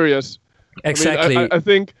super serious. Exactly. I mean,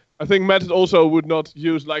 I think Matt also would not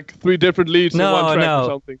use like 3 different leads in one track or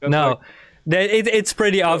something. That's no. like- It's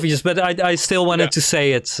pretty obvious, but I still wanted to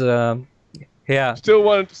say it. Yeah. Still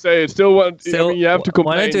wanted to say it. Still want. I mean, you have to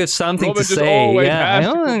complain. Wanted to have something Robin to just say. always Yeah.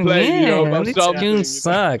 has to complain, you know, about this something. tune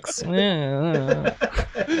sucks. Yeah.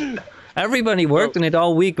 Everybody worked on it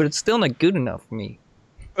all week, but it's still not good enough for me.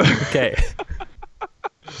 Okay.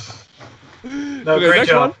 No, Okay, great next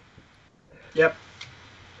job. one. Yep.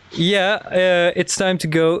 Yeah, it's time to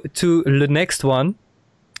go to the next one.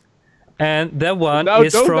 And that one Now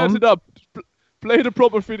is don't from... mess it up. Play the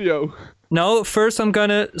proper video. No, first I'm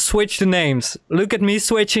gonna switch the names. Look at me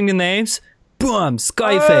switching the names. Boom!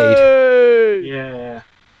 Sky Fade. Hey! Yeah.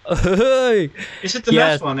 Hey! Is it the Yeah.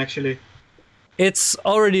 last one actually? It's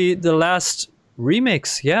already the last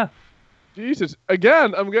remix, yeah. Jesus,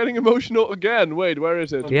 again, I'm getting emotional again. Wait, where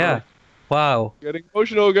is it? Yeah. Wow. Getting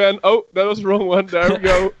emotional again. Oh, that was the wrong one. There we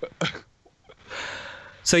go.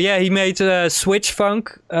 So yeah, he made Switch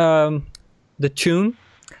Funk, the tune,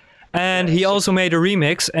 and he also made a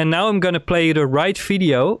remix. And now I'm gonna play you the right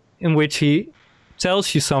video in which he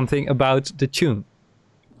tells you something about the tune.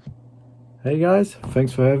 Hey guys,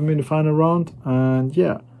 thanks for having me in the final round. And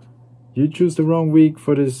yeah, you choose the wrong week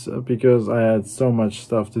for this because I had so much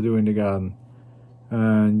stuff to do in the garden.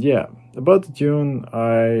 And yeah, about the tune,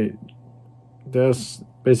 there's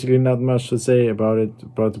basically not much to say about it,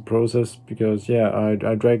 about the process, because yeah,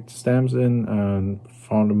 I dragged the stems in and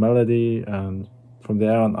found a melody, and from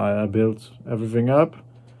there on I built everything up,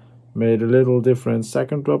 made a little different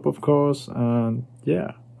second drop of course, and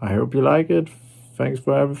yeah, I hope you like it. Thanks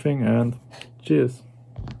for everything and cheers.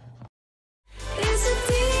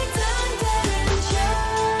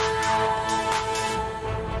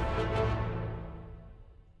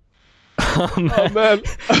 Oh man.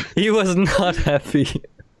 He was not happy.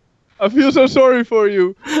 I feel so sorry for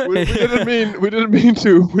you. We didn't mean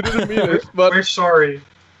to. We didn't mean it. But we're sorry.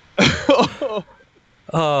 Oh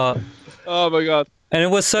my god. And it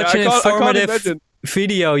was such an informative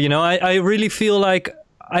video, you know. I really feel like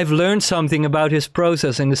I've learned something about his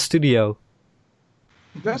process in the studio.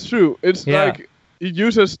 That's true. It's like he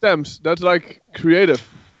uses stems. That's like creative.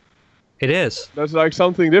 It is. That's like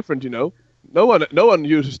something different, you know. No one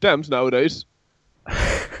uses stems nowadays.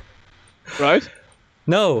 Right?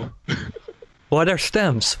 No. What are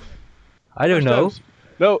stems? I don't know.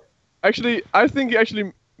 No, actually, I think he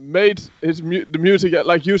actually made the music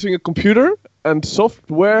like using a computer and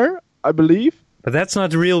software, I believe. But that's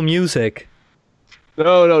not real music.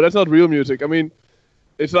 No, that's not real music. I mean,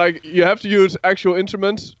 it's like you have to use actual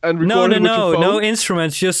instruments and record it with your phone. No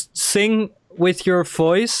instruments. Just sing with your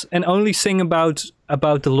voice and only sing about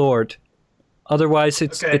the Lord. Otherwise,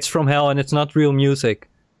 it's from hell and it's not real music.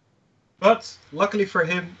 But luckily for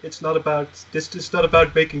him, it's not about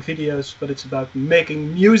making videos, but it's about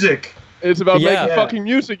making music. It's about making fucking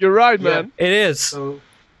music. You're right, man. It is. So,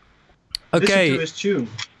 okay. Listen to his tune.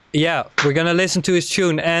 Yeah, we're gonna listen to his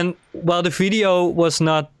tune, and while the video was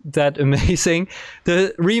not that amazing,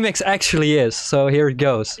 the remix actually is. So here it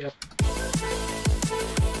goes. Yep.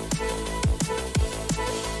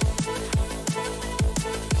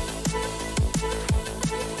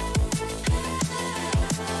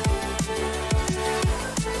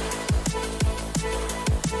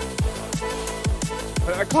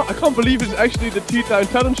 I can't believe it's actually the Tea Time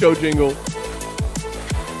Talent Show jingle.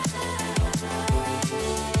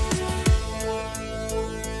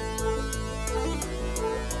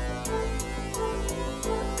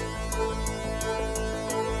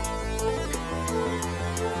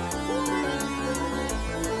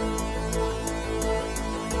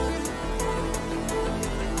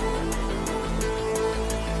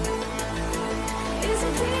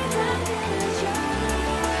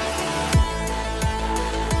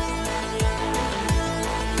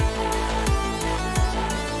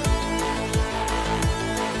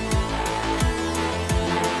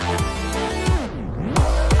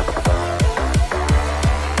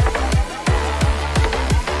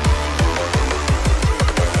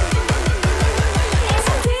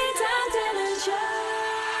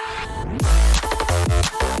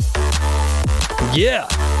 Yeah!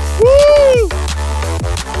 Woo!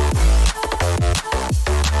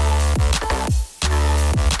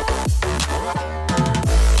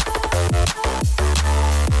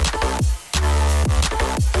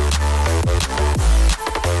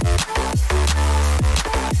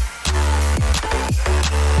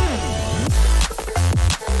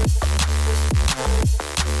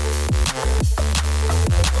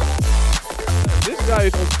 This guy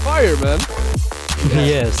is on fire, man.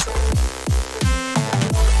 He is.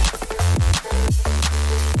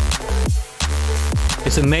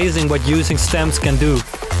 It's amazing what using stems can do.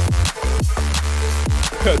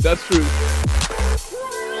 That's true.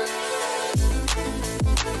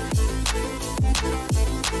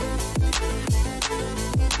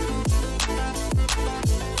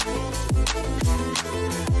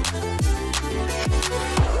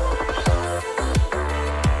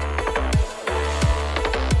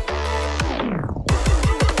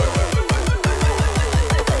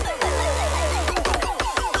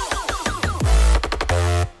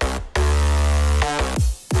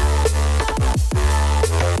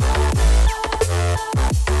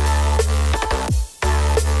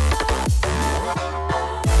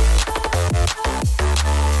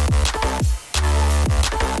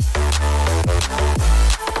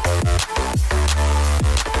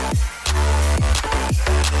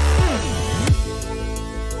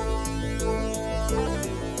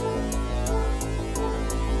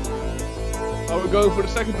 Are we going for the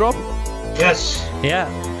second drop? Yes. Yeah,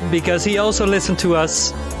 because he also listened to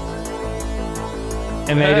us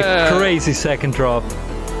and made a crazy second drop.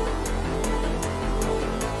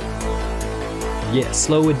 Yeah,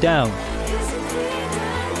 slow it down.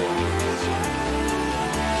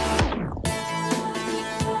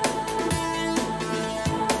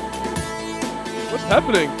 What's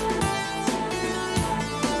happening?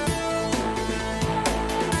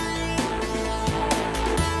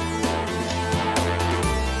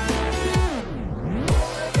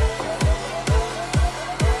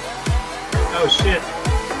 Oh shit.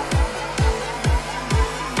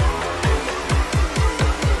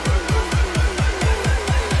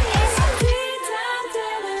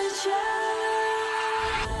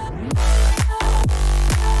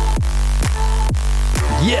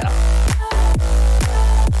 Yeah.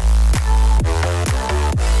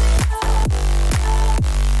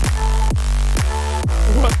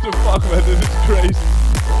 What the fuck, man? This is crazy.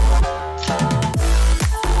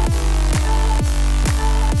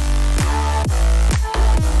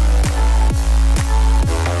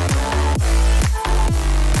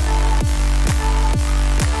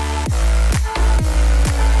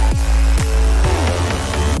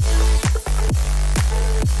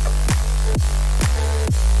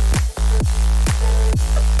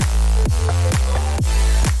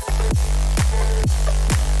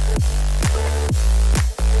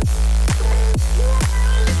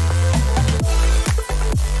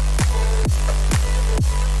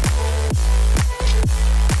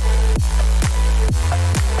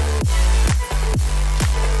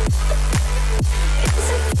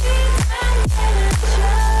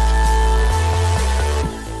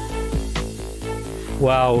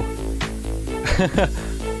 Wow.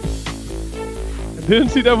 Didn't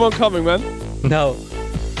see that one coming, man. No.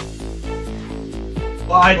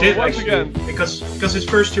 Well, I did once actually, again. because his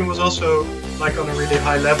first tune was also like on a really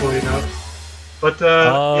high level, you know. But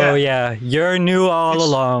Oh yeah, you're new all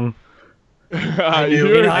along. I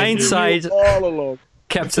knew In it. hindsight, all along.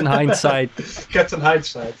 Captain Hindsight. Captain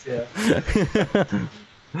Hindsight, yeah.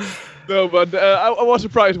 No, but I was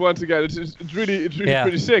surprised once again. It's really Yeah.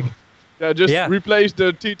 pretty sick. Yeah, just Yeah. replace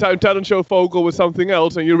the Tea Time Talent Show vocal with something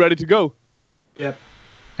else, and you're ready to go. Yep.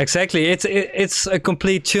 Exactly, it's a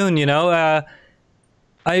complete tune, you know.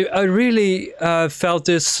 I really felt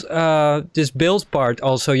this this build part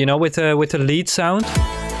also, you know, with the lead sound.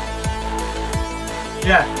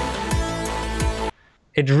 Yeah.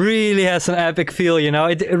 It really has an epic feel, you know.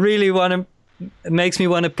 It really it makes me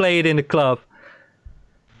want to play it in the club.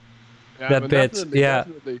 Yeah, That but bit, definitely, yeah.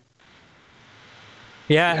 definitely.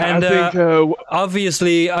 Yeah, Yeah, and I think,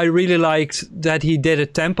 obviously I really liked that he did a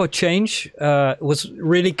tempo change. It was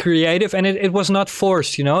really creative, and it was not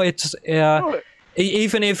forced, you know. It's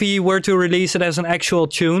even if he were to release it as an actual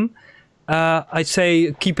tune, I'd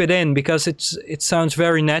say keep it in because it sounds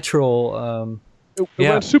very natural. It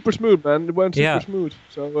went super smooth, man. It went super smooth.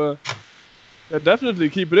 So yeah, definitely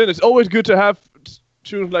keep it in. It's always good to have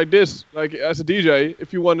tunes like this, like as a DJ.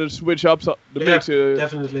 If you want to switch up the mix,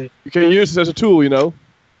 definitely. you can use it as a tool, you know.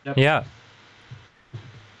 Yep. Yeah.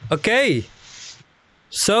 Okay.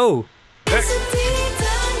 So.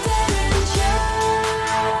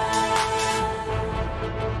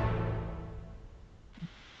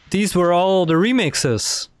 These were all the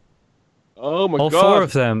remixes. Oh my god. All 4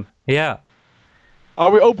 of them. Yeah. Are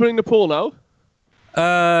we opening the poll now?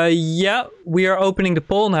 Yeah, we are opening the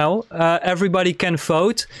poll now. Everybody can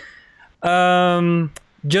vote.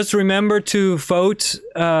 Just remember to vote.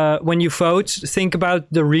 When you vote, think about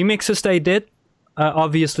the remixes they did,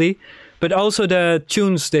 obviously, but also the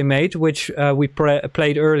tunes they made, which we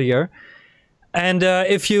played earlier. And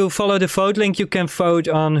if you follow the vote link, you can vote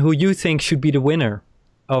on who you think should be the winner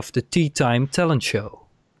of the Tea Time Talent Show.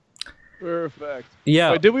 Perfect.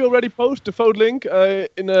 Yeah. Wait, did we already post the vote link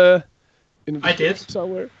in I did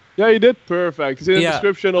somewhere? Yeah, you did. Perfect. It's in the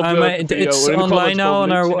description of the video. It's or in the online now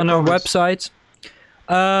on our comments. website.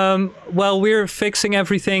 Well, we're fixing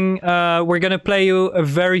everything. We're gonna play you a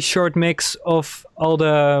very short mix of all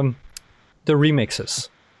the remixes.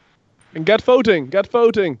 And get voting. Get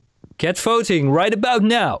voting. Get voting right about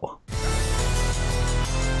now.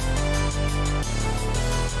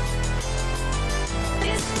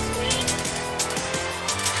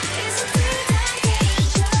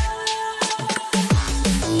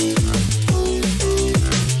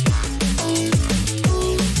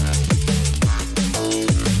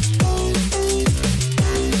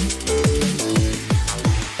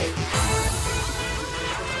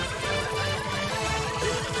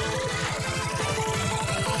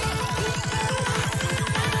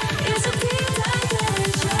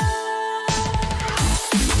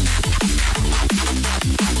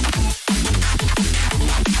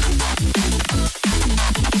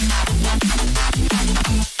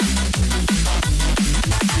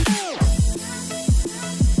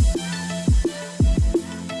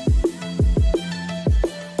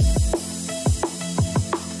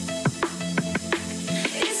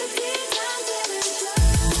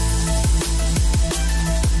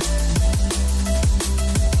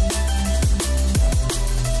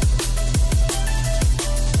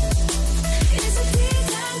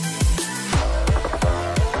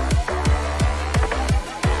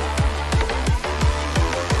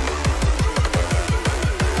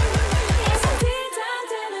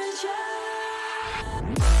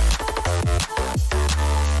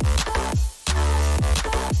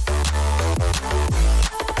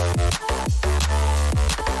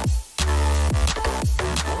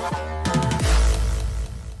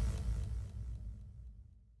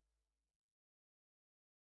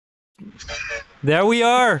 There we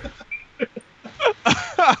are.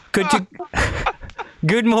 Could you?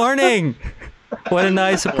 Good morning. What a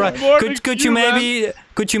nice surprise. Could you maybe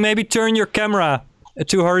turn your camera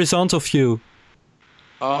to horizontal view?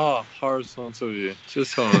 Ah, horizontal view.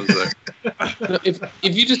 Just hold on a sec.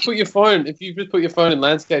 If you just put your phone in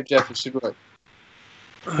landscape, Jeff, it should work.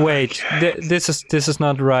 Wait, this is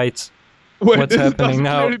not right. Wait, What's happening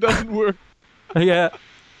now? Clearly doesn't work. Yeah.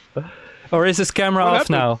 Or is this camera off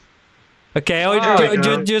now? Okay,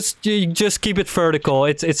 just keep it vertical.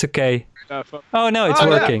 It's okay. Oh no, it's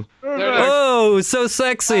working. Yeah. Oh, so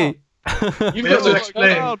sexy. You have to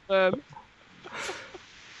explain. Out, man.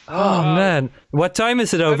 Oh man, what time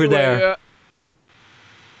is it over there?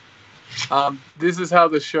 This is how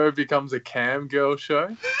the show becomes a cam girl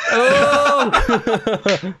show. Oh!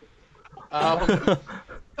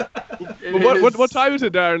 What time is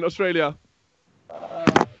it there in Australia?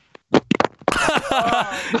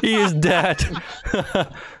 He is dead.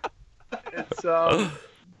 It's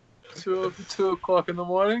 2 o'clock in the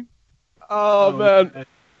morning. Oh man.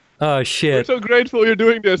 Oh We're shit. so grateful you're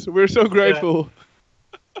doing this. We're so grateful.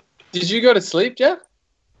 Did you go to sleep, Jeff?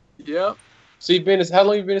 Yep, So how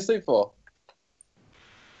long have you been asleep for?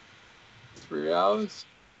 3 hours.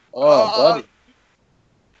 Oh, buddy.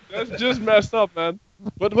 That's just messed up, man.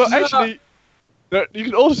 But well, actually, you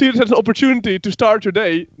can also see it as an opportunity to start your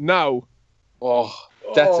day now. Oh,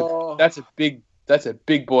 that's a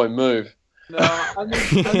big boy move. No, I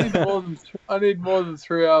need more than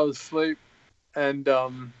 3 hours sleep, and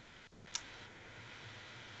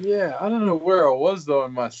yeah, I don't know where I was though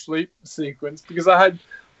in my sleep sequence because I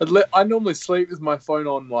normally sleep with my phone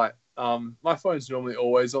on my phone's normally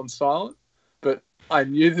always on silent, but I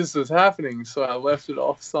knew this was happening, so I left it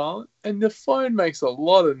off silent, and the phone makes a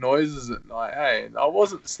lot of noises at night. Hey, and I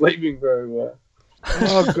wasn't sleeping very well.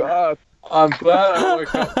 Oh god. I'm glad I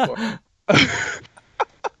woke up for it.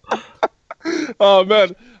 Oh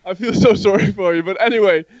man, I feel so sorry for you. But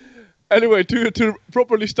anyway, to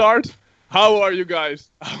properly start, how are you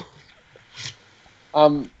guys?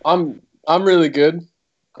 I'm really good.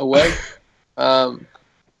 Awake.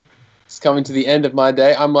 It's coming to the end of my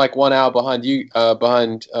day. I'm like 1 hour behind you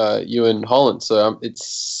in Holland. So it's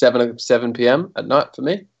 7 p.m. at night for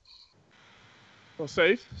me. Well,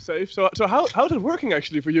 safe. So how's it working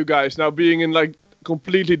actually for you guys now, being in like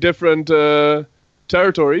completely different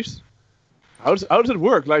territories? How does it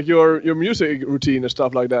work? Like your music routine and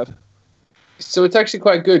stuff like that. So it's actually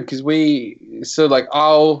quite good because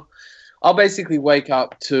I'll basically wake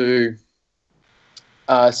up to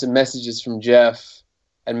some messages from Jeff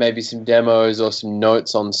and maybe some demos or some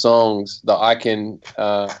notes on songs that I can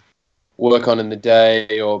work on in the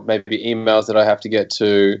day, or maybe emails that I have to get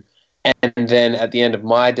to. And then at the end of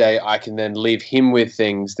my day, I can then leave him with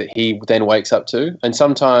things that he then wakes up to. And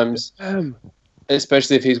sometimes,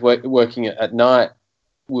 especially if he's working at night,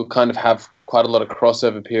 we'll kind of have quite a lot of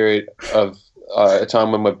crossover period of a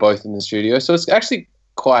time when we're both in the studio. So it's actually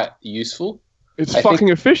quite useful. It's fucking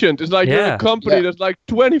efficient. It's like you're a company that's like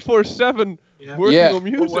 24/7 working on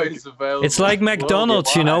music. It's like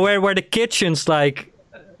McDonald's, you know, where the kitchens like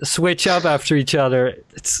switch up after each other.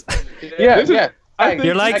 It's You're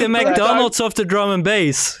like the McDonald's of the drum and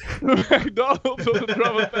bass. McDonald's of the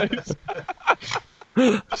drum and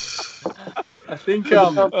bass. I think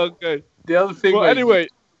okay. The other thing. Well, anyway,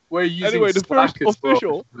 we're using the first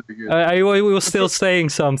official. I was still saying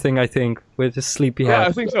something, I think, with the sleepy hat. Yeah,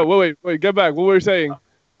 I think so. Wait, get back. What were you saying?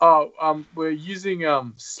 We're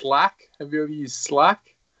using Slack. Have you ever used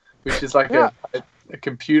Slack? Which is like a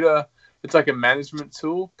computer. It's like a management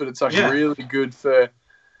tool, but it's like really good for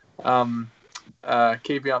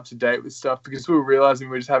keeping up to date with stuff, because we were realizing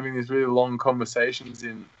we're just having these really long conversations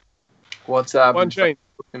in WhatsApp and Facebook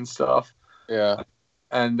and stuff. Yeah.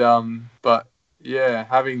 And but yeah,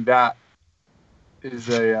 having that is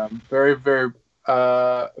a very, very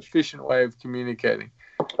efficient way of communicating.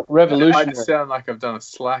 Revolutionary. It might sound like I've done a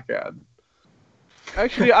Slack ad.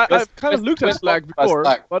 Actually, I've kind of looked at Slack before,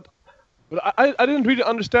 but I didn't really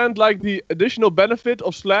understand like the additional benefit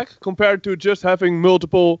of Slack compared to just having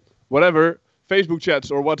multiple Facebook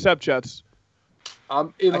chats or WhatsApp chats.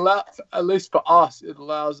 It allows, at least for us, it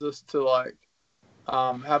allows us to like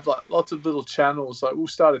have like lots of little channels. Like we'll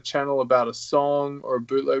start a channel about a song or a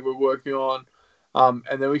bootleg we're working on,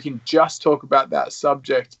 and then we can just talk about that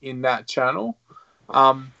subject in that channel.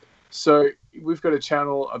 So we've got a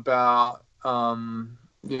channel about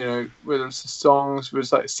whether it's the songs, whether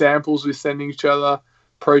it's like samples we're sending each other,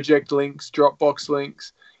 project links, Dropbox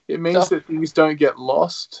links. It means that things don't get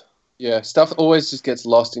lost. Yeah, stuff always just gets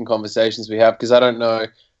lost in conversations we have, because I don't know,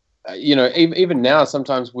 even now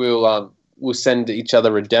sometimes we'll we'll send each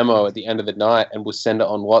other a demo at the end of the night, and we'll send it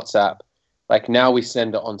on WhatsApp. Like now we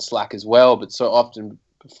send it on Slack as well, but so often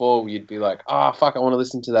before you'd be like, fuck, I want to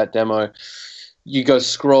listen to that demo. You go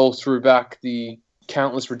scroll through back the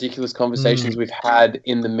countless ridiculous conversations we've had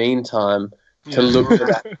in the meantime to look for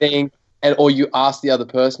that thing, or you ask the other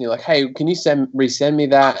person, you're like, hey, can you resend me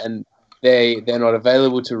that? And they're not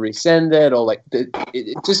available to resend it, or like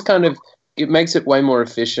it just kind of, it makes it way more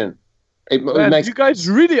efficient. Man, you guys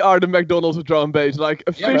really are the McDonald's of drum and bass. Like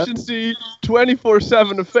efficiency,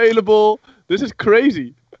 24/7 available. This is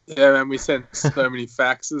crazy. Yeah, man, we sent so many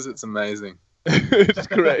faxes. It's amazing. It's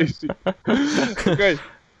crazy. Okay,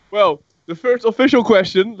 well, the first official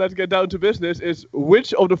question, let's get down to business, is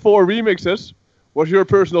which of the 4 remixes was your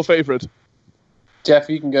personal favorite? Jeff,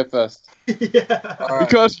 you can go first. Yeah.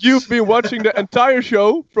 Because you've been watching the entire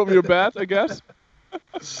show from your bed, I guess.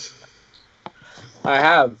 I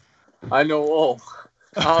have. I know all.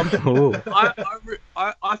 I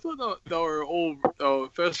thought they were all.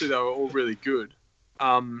 Firstly, they were all really good.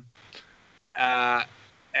 And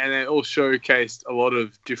it all showcased a lot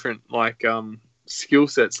of different skill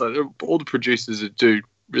sets. Like all the producers that do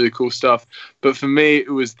really cool stuff. But for me,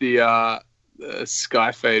 it was the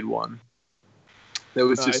Skyfade one. There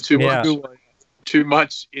was just too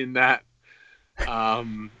much in that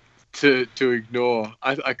to ignore.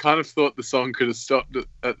 I kind of thought the song could have stopped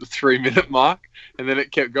at the 3-minute mark, and then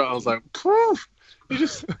it kept going. I was like, he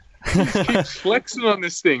just keeps flexing on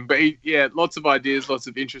this thing. But lots of ideas, lots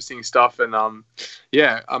of interesting stuff, and I'm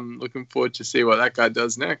looking forward to see what that guy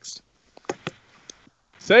does next.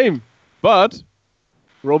 Same, but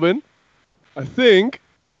Robin, I think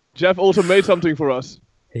Jeff also made something for us.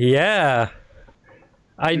 Yeah,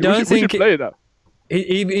 I don't think we should play it out.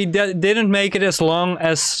 He didn't make it as long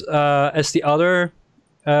as the other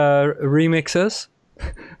remixes,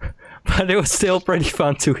 but it was still pretty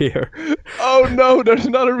fun to hear. Oh no, there's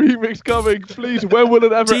another remix coming. Please, when will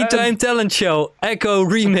it ever end? Tea Time Talent Show, Ekko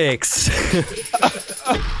remix.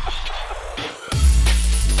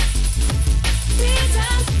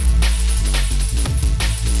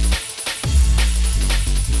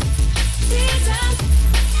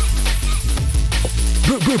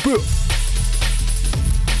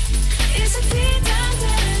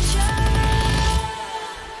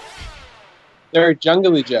 Very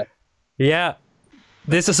jungly, Jeff. Yeah,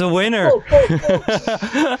 this is a winner.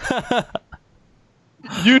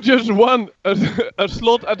 You just won a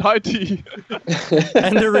slot at high tea.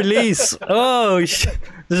 And the release.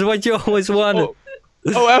 This is what you always wanted.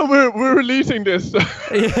 And we're releasing this.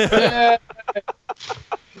 Yeah.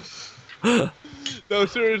 No,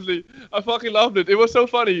 seriously, I fucking loved it. It was so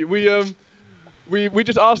funny. We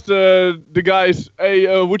just asked the guys,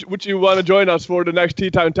 hey, would you want to join us for the next Tea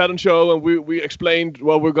Time Talent Show? And we explained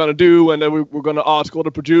what we're gonna do, and then we're gonna ask all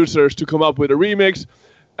the producers to come up with a remix.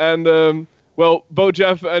 And both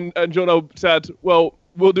Jeff and Jono said, well,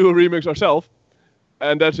 we'll do a remix ourselves.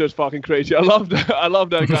 And that's just fucking crazy. I love that. I love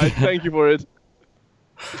that, guys. Thank you for it.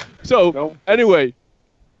 So anyway,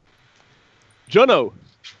 Jono,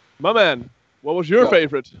 my man, what was your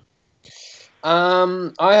favorite?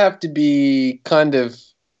 I have to be kind of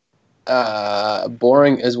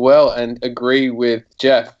boring as well and agree with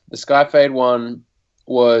Jeff. The Skyfade one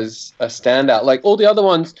was a standout. Like all the other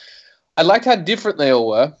ones, I liked how different they all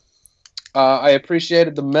were. I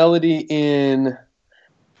appreciated the melody in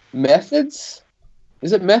Methods.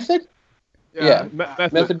 Is it Method? Yeah.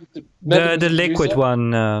 Method. The liquid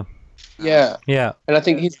one. Yeah. And I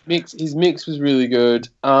think his mix was really good.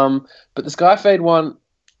 But the Skyfade one,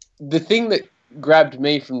 the thing that grabbed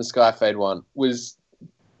me from the Skyfade one was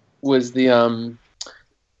the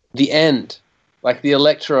end, like the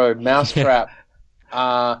electro mousetrap.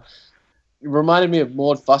 It reminded me of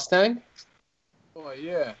Maud Fustang. Oh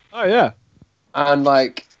yeah. And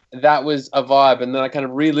like that was a vibe. And then I kind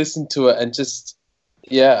of re-listened to it and just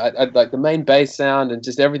I like the main bass sound and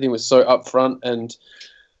just everything was so upfront and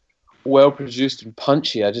well produced and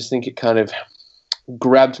punchy. I just think it kind of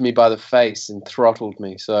grabbed me by the face and throttled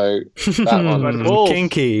me. So that one was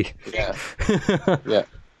kinky. Yeah.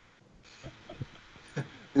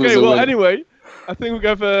 Okay, well, anyway, I think we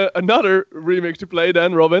have another remix to play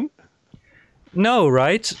then, Robin. No,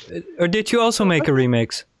 right? Or did you also make a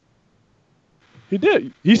remix? He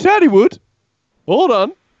did. He said he would. Hold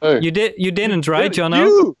on. You didn't, right,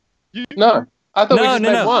 Jono? No. I thought we just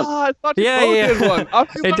made one. I thought you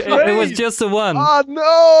both did one. It was just the one. Oh,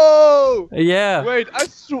 no! Yeah. Wait, I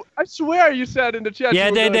swear you said in the chat.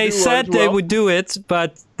 Yeah, they said they would do it,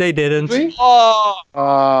 but they didn't. Oh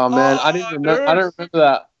man, I don't remember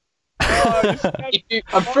that.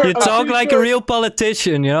 You talk like a real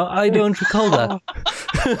politician, you know? I don't recall that.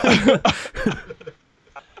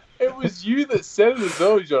 It was you that said it as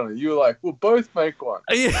well, Johnny. You were like, "We'll both make one."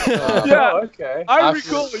 Yeah. Okay. I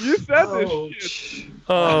recall you said this shit.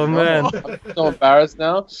 Oh man. I'm so embarrassed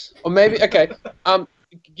now. Or maybe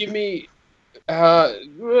give me.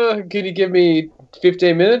 Can you give me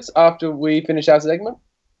 15 minutes after we finish our segment?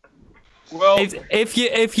 Well,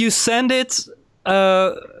 if you send it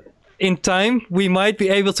in time, we might be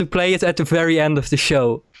able to play it at the very end of the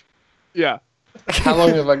show. Yeah. How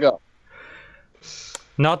long have I got?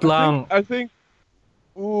 Not long. I think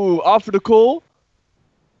after the call.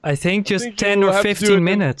 I think just think 10 you or have to do 15 it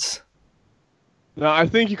minutes. No, I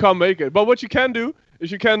think you can't make it. But what you can do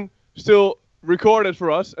is you can still record it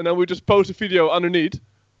for us, and then we just post a video underneath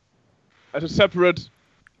as a separate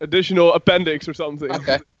additional appendix or something.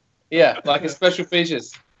 Okay. Yeah, like a special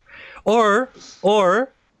features. Or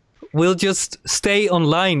we'll just stay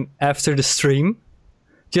online after the stream,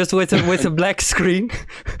 just with a black screen,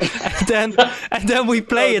 and then we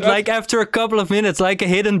play it like after a couple of minutes, like a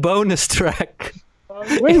hidden bonus track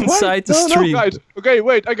inside the stream. No, guys. Okay,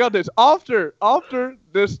 wait, I got this. After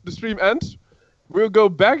the stream ends, we'll go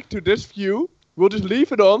back to this view. We'll just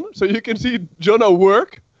leave it on so you can see Jono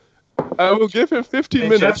work, and we'll give him 15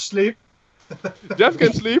 minutes. Jeff sleep. Jeff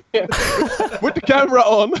can sleep with the camera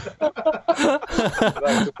on.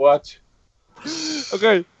 Like to watch.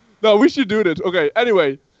 Okay, no, we should do this. Okay,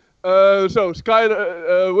 anyway, so Sky,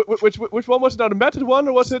 which one was it now? The method one,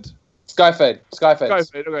 or was it? Skyfade.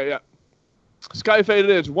 Skyfade. Okay, yeah. Skyfade it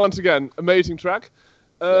is once again, amazing track.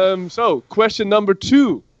 So question number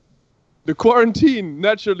 2, the quarantine.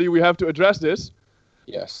 Naturally, we have to address this.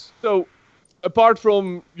 Yes. So, apart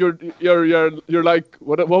from your like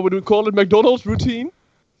what would we call it, McDonald's routine?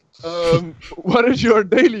 What is your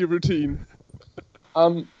daily routine?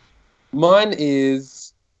 Mine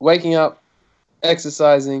is waking up,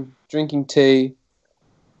 exercising, drinking tea,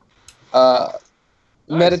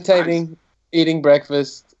 meditating, eating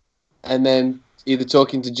breakfast, and then either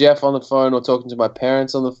talking to Jeff on the phone or talking to my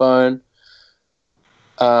parents on the phone,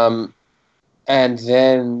 and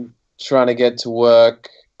then trying to get to work,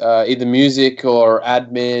 either music or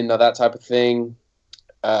admin or that type of thing.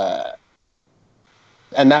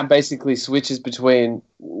 And that basically switches between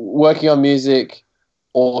working on music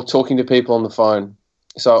or talking to people on the phone.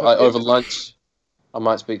 So over lunch, I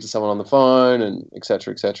might speak to someone on the phone, and et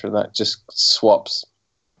cetera, and that just swaps.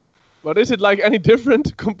 But is it like any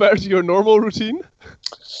different compared to your normal routine?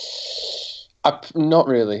 Not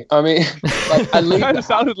really. I mean, like I leave. Kind of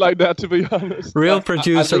sounded like that, to be honest. Real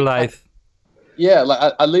producer life. Yeah,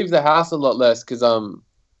 like I leave the house a lot less because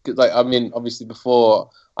like I mean, obviously before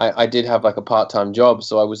I did have like a part-time job,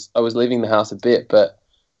 so I was leaving the house a bit, but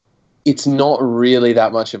it's not really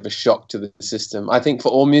that much of a shock to the system. I think for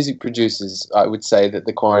all music producers, I would say that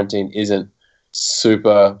the quarantine isn't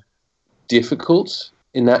super difficult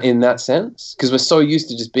in that sense, because we're so used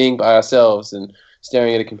to just being by ourselves and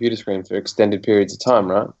staring at a computer screen for extended periods of time,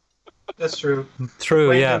 right? That's true. True,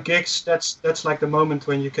 when yeah. you do gigs, that's like the moment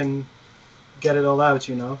when you can get it all out,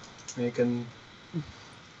 you know? When you can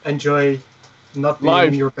enjoy not being Live.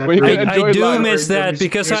 in your When you bedroom. can I do Live miss or in that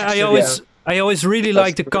music because I studio. always really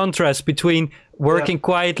like the contrast between working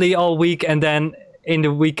quietly all week and then in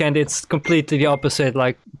the weekend it's completely the opposite,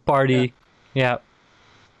 like party. Yeah.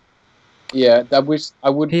 Yeah, I wish I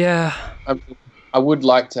would. Yeah. I would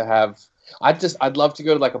like to have. I'd love to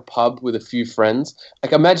go to like a pub with a few friends.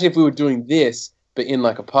 Like imagine if we were doing this, but in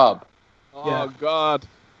like a pub. Oh God.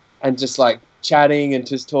 And just like chatting and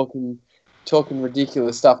just talking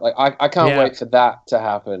ridiculous stuff. Like I can't wait for that to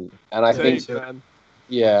happen. And I think,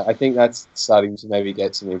 yeah, I think that's starting to maybe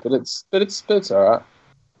get to me. But it's all right.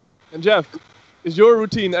 And Jeff, is your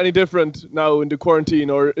routine any different now in the quarantine,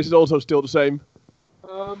 or is it also still the same?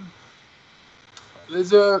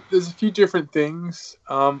 There's a few different things.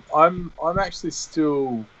 I'm actually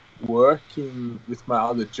still working with my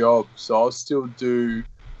other job, so I'll still do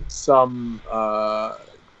some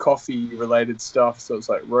coffee related stuff. So it's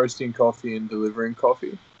like roasting coffee and delivering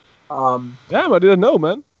coffee. Damn, I didn't know,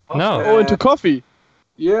 man. No. Oh, into coffee.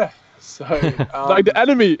 Yeah. So like the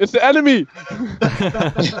enemy. It's the enemy.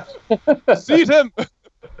 Seize him.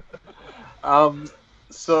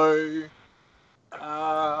 So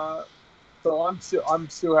I'm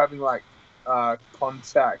still having like not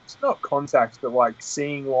contact, but like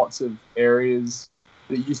seeing lots of areas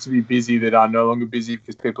that used to be busy that are no longer busy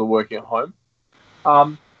because people are working at home.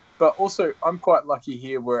 But also I'm quite lucky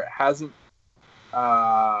here where it hasn't.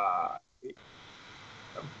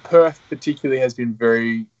 Perth particularly has been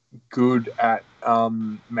very good at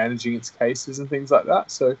managing its cases and things like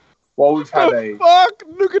that. So while we've had Fuck!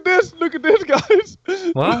 Look at this, guys.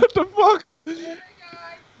 What? The fuck?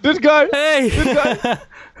 This guy. Hey. This guy.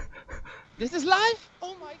 This is live?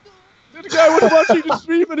 Oh my god. This guy was watching the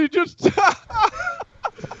stream and he just.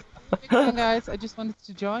 Hey guys, I just wanted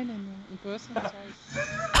to join in person.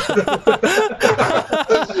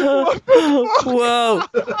 Whoa!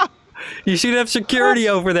 You should have security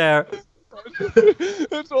over there.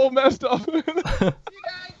 It's all messed up.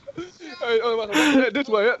 This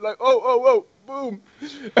way, like, oh, boom.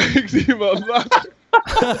 Ik zie iemand lachen.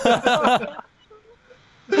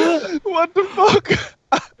 What the fuck?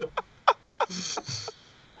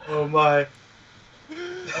 Oh my.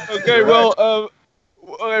 Okay, well, okay,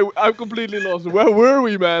 I'm completely lost. Where were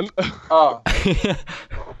we, man?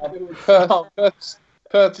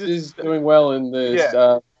 Perth is doing well in this,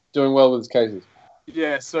 doing well with his cases.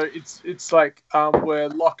 Yeah, so it's like we're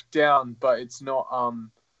locked down, but it's not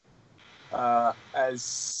as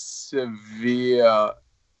severe.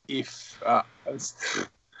 It's not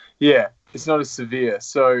as severe.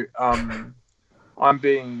 So I'm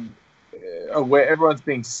being aware, everyone's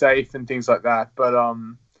being safe and things like that. But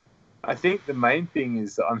I think the main thing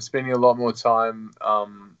is that I'm spending a lot more time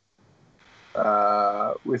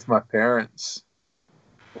with my parents.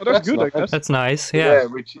 Well, that's good, I guess. That's nice. Yeah.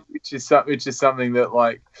 Which is something that,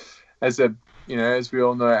 like, as a, you know, as we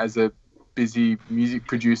all know, as a busy music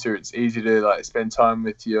producer, it's easy to like spend time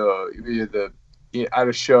with at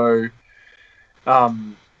a show,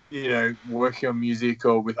 you know, working on music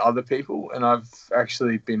or with other people. And I've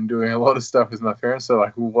actually been doing a lot of stuff with my parents. So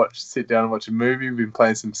like we'll sit down and watch a movie. We've been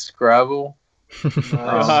playing some Scrabble.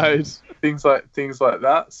 Nice. Things like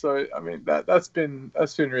that. So I mean that's been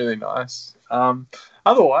really nice.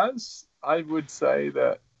 Otherwise, I would say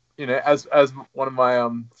that, you know, as one of my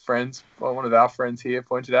friends, well, one of our friends here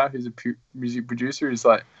pointed out, who's a music producer, is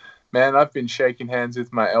like, man, I've been shaking hands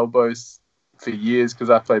with my elbows for years because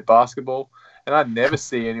I play basketball, and I never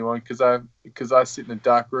see anyone because I sit in a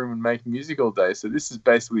dark room and make music all day. So this is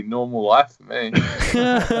basically normal life for me.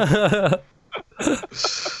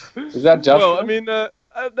 Is that just? Well, I mean,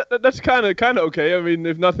 that's kind of okay. I mean,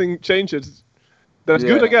 if nothing changes, that's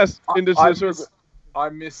good, I guess. In this circle. I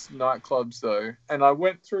miss nightclubs though, and I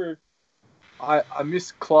went through. I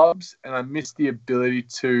miss clubs, and I miss the ability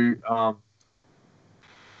to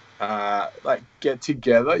like get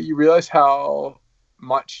together. You realize how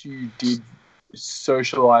much you did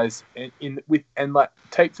socialize and like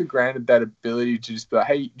take for granted that ability to just be like,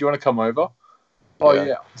 hey, do you want to come over? Oh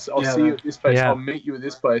yeah, I'll see you at this place. I'll meet you at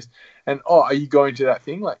this place. And are you going to that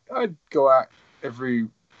thing? Like I'd go out every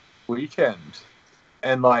weekend.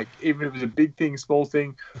 And like, even if it was a big thing, small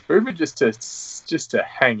thing, or even just to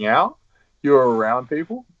hang out, you're around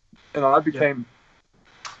people. And I became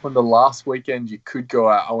on the last weekend you could go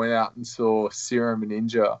out. I went out and saw Serum and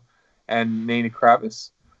Ninja and Nina Kravis.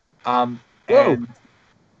 And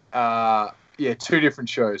two different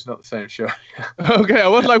shows, not the same show. Okay, I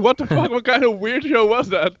was like, what the fuck? What kind of weird show was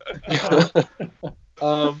that?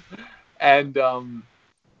 And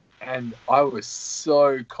I was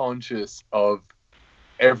so conscious of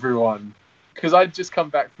everyone, because I'd just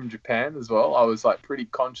come back from Japan as well. I was like pretty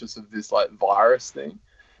conscious of this like virus thing,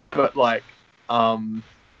 but like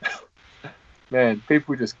man,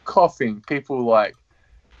 people just coughing, people like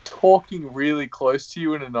talking really close to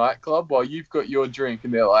you in a nightclub while you've got your drink,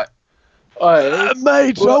 and they're like, "Oh,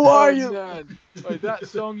 mate, how are you? Man? Like that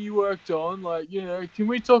song you worked on, like, you know, can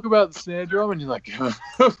we talk about the snare drum?" And you're like,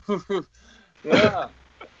 yeah,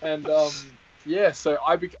 and so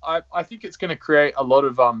I think it's going to create a lot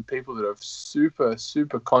of people that are super,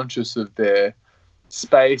 super conscious of their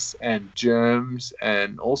space and germs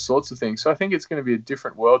and all sorts of things. So I think it's going to be a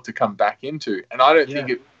different world to come back into. And I don't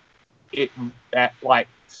think it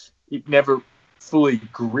never fully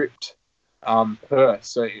gripped Perth.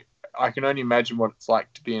 So I can only imagine what it's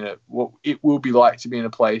like to be what it will be like to be in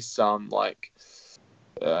a place like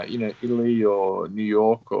you know, Italy or New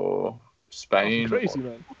York or Spain. Crazy,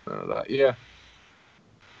 man. Yeah.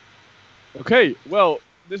 Okay, well,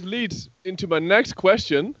 this leads into my next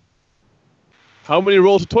question. How many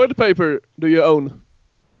rolls of toilet paper do you own?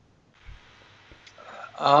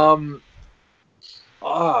 I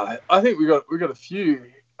think we got a few.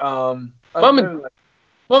 Mum,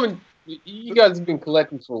 you guys have been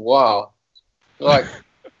collecting for a while. Like,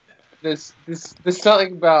 there's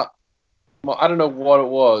something about, I don't know what it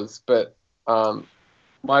was, but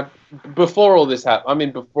before all this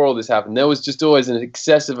happened, there was just always an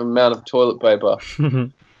excessive amount of toilet paper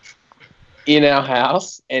in our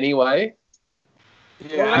house anyway.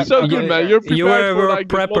 Yeah, well, that's so good, man. You're prepared for like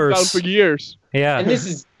preppers lockdown for years. Yeah, and this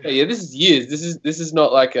is years. This is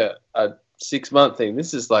not like a 6-month thing.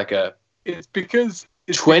 This is like a It's because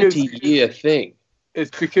 20-year thing.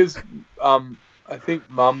 It's because I think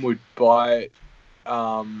Mum would buy.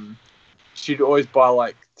 She'd always buy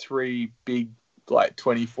like 3 big like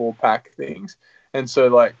 24-pack things, and so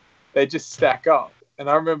like they just stack up. And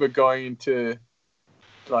I remember going into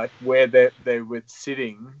like where they were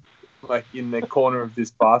sitting, like in the corner of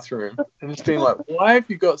this bathroom, and just being like, "Why have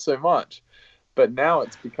you got so much?" But now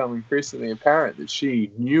it's become increasingly apparent that she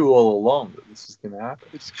knew all along that this was going to happen.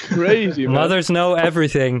 It's crazy, man. Mothers know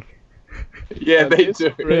everything. Yeah, they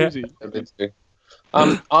do. Crazy. Yeah.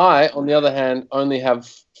 I, on the other hand, only have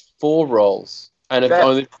 4 rolls, and That's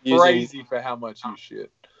only crazy for how much you shit.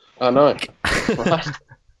 I know. Right?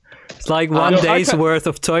 It's like one day's worth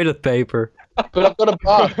of toilet paper. But I've got a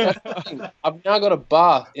bath. That's the thing. I've now got a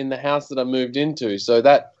bath in the house that I moved into, so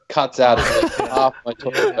that cuts out at least half my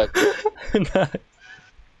toilet paper.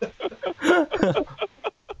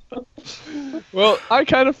 Well, I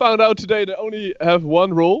kind of found out today they only have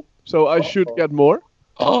 1 roll, so I should get more.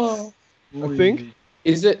 Oh, I think.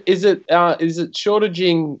 Is it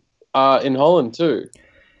shortaging in Holland too?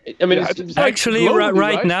 I mean, it's like Actually, globally,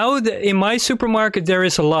 right now, in my supermarket, there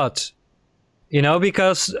is a lot. You know,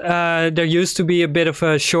 because there used to be a bit of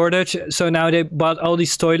a shortage, so now they bought all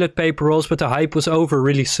these toilet paper rolls, but the hype was over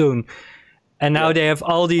really soon. And now they have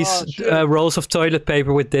all these rolls of toilet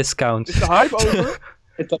paper with discounts. Is the hype over?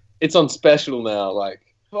 It's on special now. Like,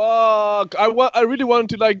 fuck! I really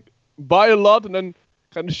wanted to like buy a lot and then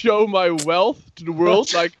kind of show my wealth to the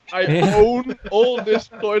world. Like, I own all this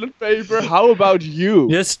toilet paper. How about you?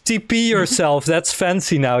 Just TP yourself. That's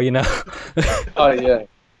fancy now, you know. oh yeah,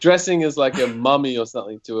 dressing as like a mummy or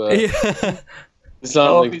something to a. Yeah.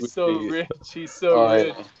 Something he's so rich. He's so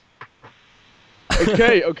rich.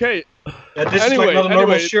 Okay. Yeah, this is like not a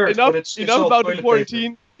normal shirt, enough, but it's enough all about the toilet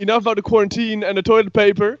quarantine. Enough about the quarantine and the toilet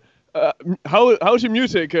paper. How's your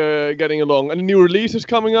music getting along? Any new releases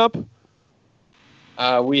coming up?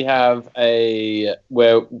 We're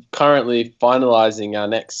currently finalizing our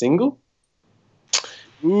next single,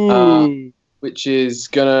 which is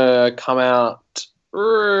gonna come out.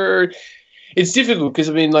 It's difficult because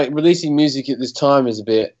I mean, like releasing music at this time is a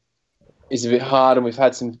bit hard, and we've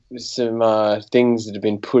had some things that have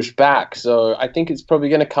been pushed back. So I think it's probably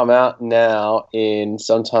going to come out now in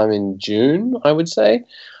sometime in June, I would say.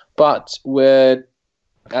 But we're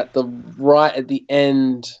at the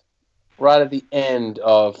end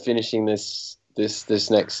of finishing this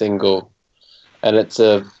next single, and it's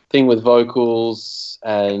a thing with vocals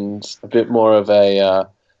and a bit more of a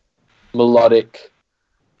melodic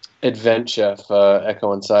adventure for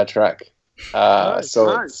Ekko and Sidetrack. Nice.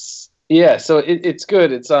 So it's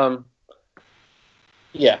good. It's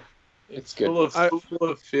it's good. Full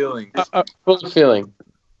of feeling. Full of feeling.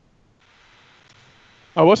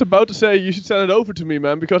 I was about to say you should send it over to me,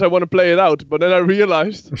 man, because I want to play it out, but then I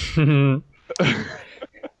realized we're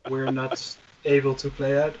not able to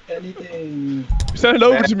play out anything. Send it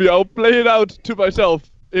over to me. I'll play it out to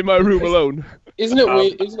myself in my room alone. Isn't it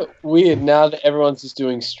weird? Isn't it weird now that everyone's just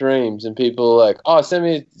doing streams and people are like, oh, send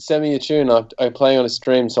me a tune. I'm playing on a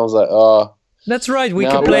stream. Someone's like, oh. That's right. We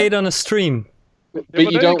can play it on a stream.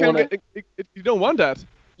 But you don't want to. You don't want that.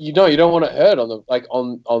 You don't want to hear it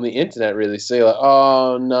on the internet really. So you're like,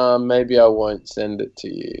 oh no, maybe I won't send it to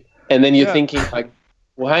you. And then you're thinking like,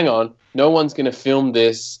 well, hang on, no one's gonna film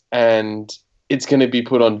this and it's going to be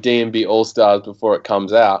put on D&B All Stars before it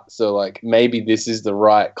comes out. So like maybe this is the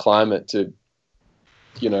right climate to,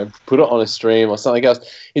 you know, put it on a stream or something else.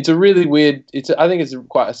 It's a really weird. I think it's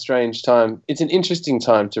quite a strange time. It's an interesting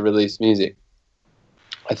time to release music,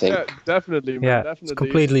 I think. Yeah, definitely. Man, yeah, definitely. It's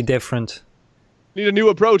completely different. Need a new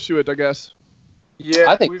approach to it, I guess. Yeah,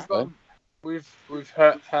 I think we've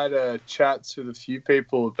had chats with a few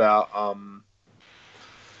people about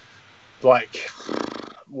like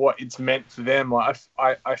what it's meant for them. Like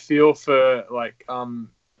I feel for like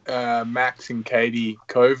Max and Katie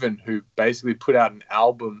Coven, who basically put out an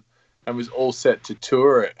album and was all set to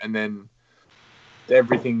tour it, and then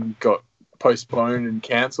everything got postponed and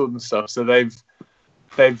cancelled and stuff. So they've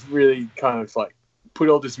really kind of like put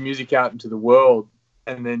all this music out into the world,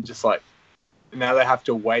 and then just like now they have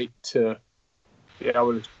to wait to be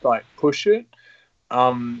able to like push it.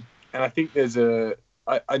 And I think there's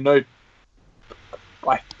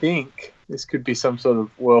I think this could be some sort of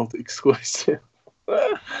world exclusive.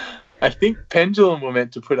 I think Pendulum were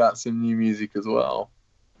meant to put out some new music as well,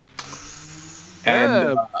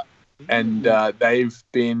 and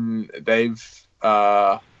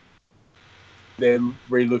they're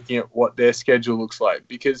re-looking at what their schedule looks like,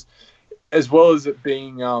 because as well as it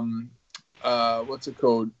being what's it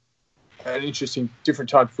called, an interesting different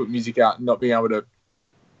time to put music out and not being able to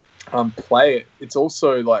play it. It's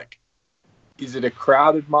also like, is it a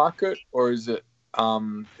crowded market or is it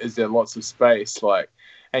is there lots of space? Like,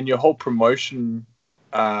 and your whole promotion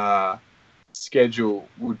schedule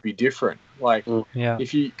would be different. Like,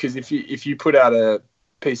 if you put out a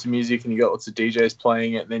piece of music and you got lots of DJs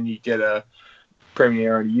playing it, then you get a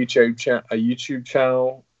premiere on a YouTube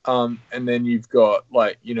channel, and then you've got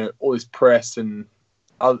like, you know, all this press and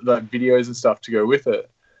other like, videos and stuff to go with it.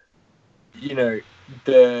 You know,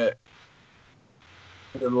 the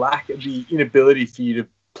inability for you to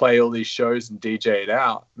play all these shows and DJ it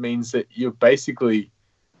out means that you're basically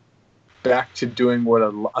back to doing what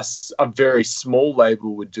a very small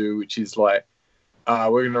label would do, which is like,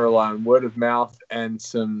 we're going to rely on word of mouth and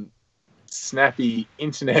some snappy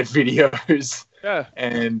internet videos,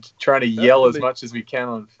 and trying to yell as much as we can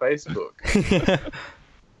on Facebook.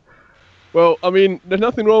 Well, I mean, there's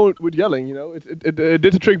nothing wrong with yelling, you know. It did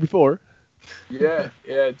the trick before. Yeah,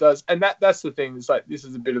 it does. And that's the thing. It's like, this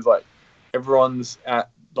is a bit of like, everyone's at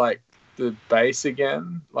like the base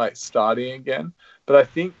again, like starting again. But I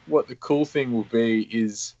think what the cool thing will be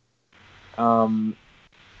is, you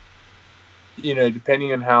know,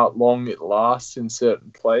 depending on how long it lasts in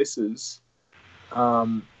certain places,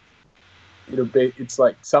 it's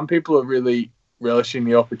like some people are really relishing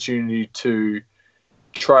the opportunity to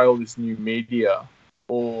try all this new media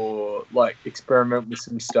or like experiment with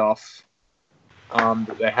some stuff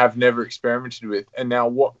that they have never experimented with. And now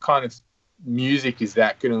what kind of music is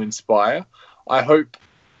that going to inspire? I hope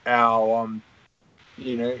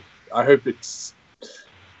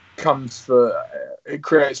it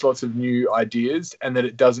creates lots of new ideas, and that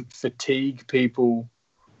it doesn't fatigue people.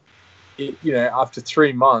 After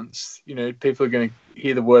 3 months, people are going to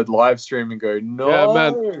hear the word live stream and go, no. Yeah,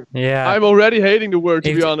 man. Yeah. I'm already hating the word,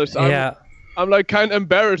 to be honest. I'm like kind of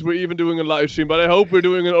embarrassed we're even doing a live stream, but I hope we're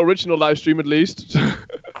doing an original live stream at least.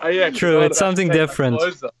 True, it's something different.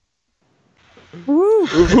 Woo!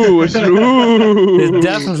 It's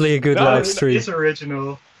definitely a good live stream. It's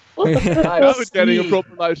original. Now we're getting a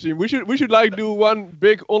proper live stream. We should like do one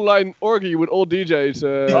big online orgy with all DJs.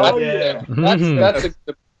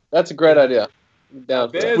 That's a great idea.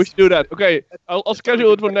 Down. We should do that. Okay, I'll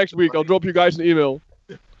schedule it for next week. I'll drop you guys an email.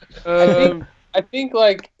 I think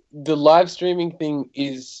like the live streaming thing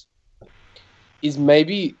is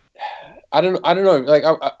maybe, I don't know. Like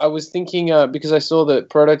I was thinking because I saw that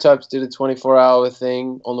Prototypes did a 24-hour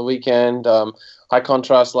thing on the weekend. High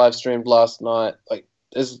Contrast live streamed last night. Like,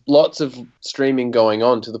 there's lots of streaming going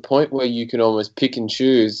on to the point where you can almost pick and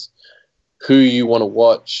choose who you want to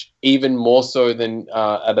watch, even more so than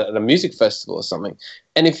at a music festival or something.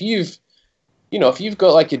 And if you've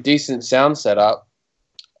got like a decent sound setup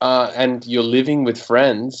and you're living with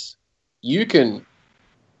friends, you can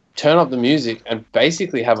turn up the music and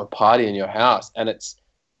basically have a party in your house. And it's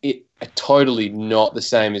totally not the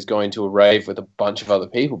same as going to a rave with a bunch of other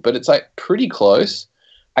people, but it's like pretty close.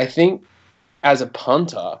 I think as a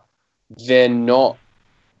punter,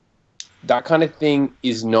 that kind of thing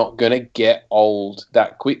is not going to get old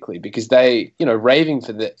that quickly, because they, raving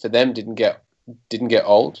for them didn't get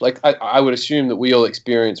old. Like I would assume that we all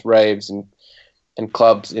experience raves and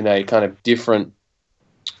clubs in a kind of different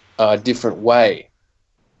way.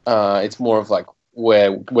 It's more of like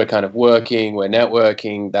we're kind of working, we're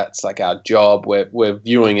networking. That's like our job. We're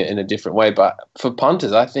viewing it in a different way. But for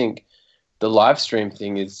punters, I think the live stream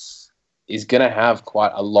thing is going to have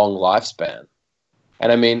quite a long lifespan.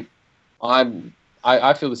 And I mean,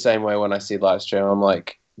 I feel the same way when I see live stream. I'm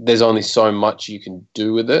like, there's only so much you can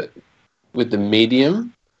do with it, with the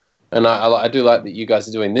medium. And I do like that you guys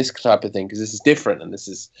are doing this type of thing, because this is different and this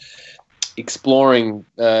is exploring.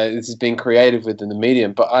 This is being creative within the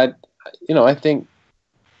medium. But I think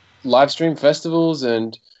live stream festivals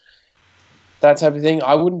and that type of thing,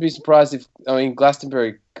 I wouldn't be surprised if,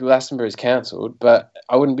 Glastonbury's cancelled, but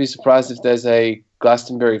I wouldn't be surprised if there's a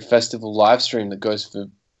Glastonbury festival live stream that goes for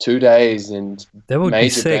 2 days and that would be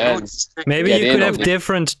sick. Bands maybe you could have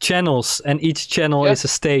different channels and each channel is a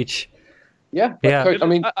stage. Yeah. I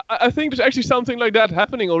mean, I think there's actually something like that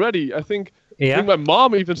happening already. I think my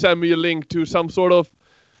mom even sent me a link to some sort of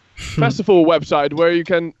festival website where you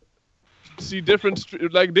can see different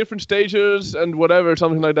stages and whatever,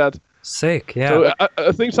 something like that. Sick, yeah. So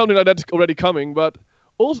I think something like that's already coming. But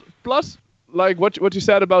also, plus, like what you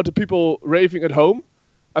said about the people raving at home,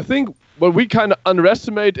 I think what we kind of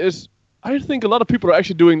underestimate is, I think a lot of people are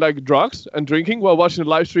actually doing like drugs and drinking while watching the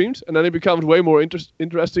live streams, and then it becomes way more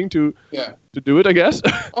interesting to do it, I guess.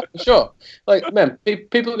 Oh, for sure. Like, man,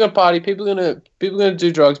 people are gonna party, people are gonna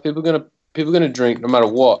do drugs, people are gonna drink no matter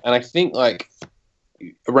what. And I think like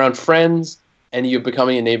around friends and you're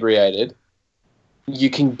becoming inebriated, you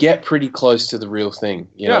can get pretty close to the real thing.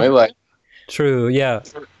 You know, like true, yeah.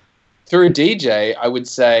 Through a DJ, I would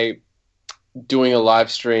say doing a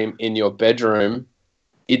live stream in your bedroom,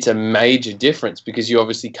 it's a major difference because you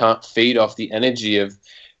obviously can't feed off the energy of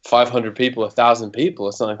 500 people, 1,000 people,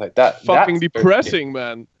 or something like that. Fucking depressing,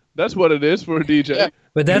 man. That's what it is for a DJ. Yeah.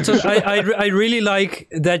 But that's what I really like,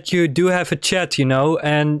 that you do have a chat, you know,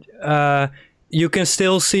 and you can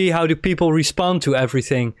still see how the people respond to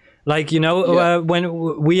everything. Like, you know,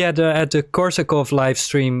 when we had at the Korsakov live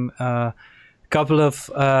stream a couple of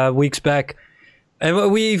weeks back,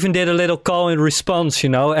 and we even did a little call and response, you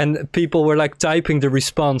know, and people were like typing the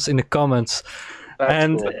response in the comments.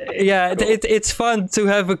 And cool. Yeah, cool. It's fun to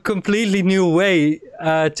have a completely new way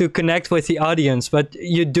to connect with the audience, but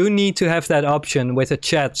you do need to have that option with a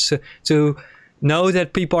chat to know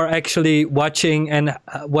that people are actually watching and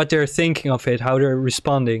what they're thinking of it, how they're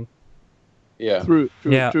responding. Yeah. True.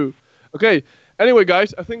 Okay. Anyway,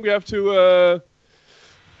 guys, I think we have to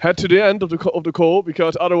head to the end of the call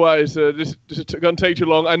because otherwise this is gonna take too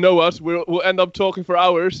long. I know us. We'll end up talking for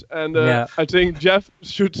hours, and I think Jeff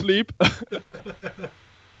should sleep.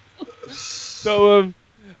 So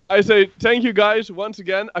I say thank you guys once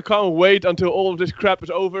again. I can't wait until all of this crap is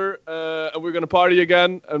over, and we're gonna party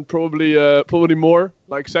again, and probably more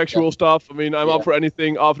like sexual stuff. I mean, I'm up for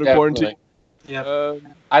anything after quarantine. Yeah.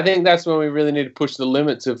 I think that's when we really need to push the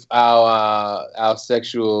limits of our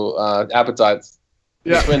sexual appetites.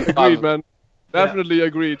 Yeah, agreed, man. Definitely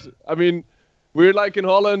agreed. I mean, we're like in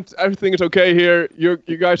Holland. Everything is okay here. You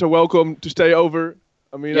guys are welcome to stay over.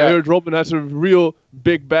 I mean, I heard Robin has a real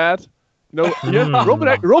big bed. You know, yeah,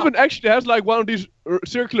 Robin actually has like one of these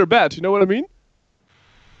circular beds. You know what I mean?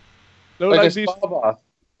 No, like these.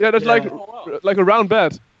 Yeah, that's like a round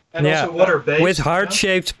bed. And also water-based. With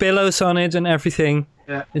heart-shaped pillows on it and everything.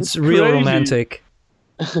 Yeah. It's real crazy. romantic.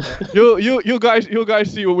 You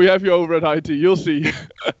guys see when we have you over at IT. You'll see.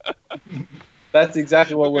 That's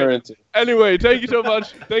exactly what we're into. Anyway, thank you so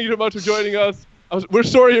much. Thank you so much for joining us. We're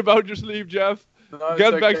sorry about your sleep, Jeff. No,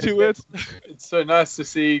 Get back to it. It's so nice to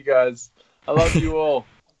see you guys. I love you all.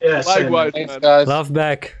 Yeah, likewise, thanks, man. guys. Love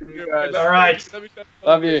back. You guys. All right.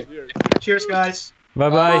 Love you. Cheers, guys.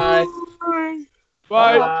 Bye-bye. Bye.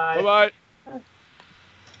 Bye. Bye.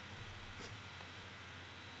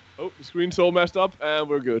 Oh, the screen's all messed up, and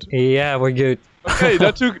we're good. Yeah, we're good. Okay,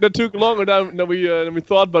 that took longer than we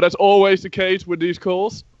thought, but that's always the case with these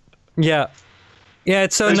calls. Yeah. Yeah,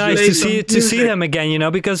 it's so Let's nice play to some see them again, you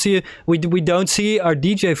know, because we don't see our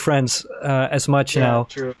DJ friends as much now.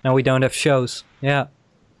 True. Now we don't have shows. Yeah.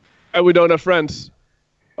 And we don't have friends.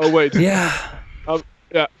 Oh wait. Yeah.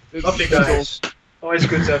 Yeah. Lovely guys. Always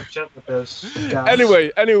good to have a chat with us.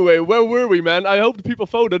 Anyway, where were we, man? I hope the people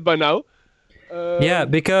voted by now. Yeah,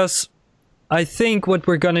 because I think what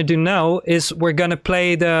we're gonna do now is we're gonna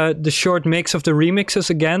play the short mix of the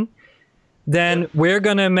remixes again. Then we're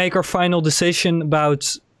gonna make our final decision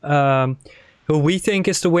about who we think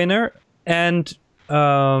is the winner, and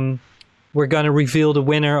we're gonna reveal the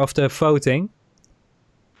winner of the voting.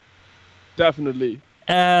 Definitely.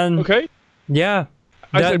 And okay. Yeah.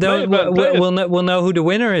 We'll we'll know who the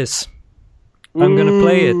winner is. I'm gonna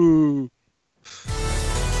play it.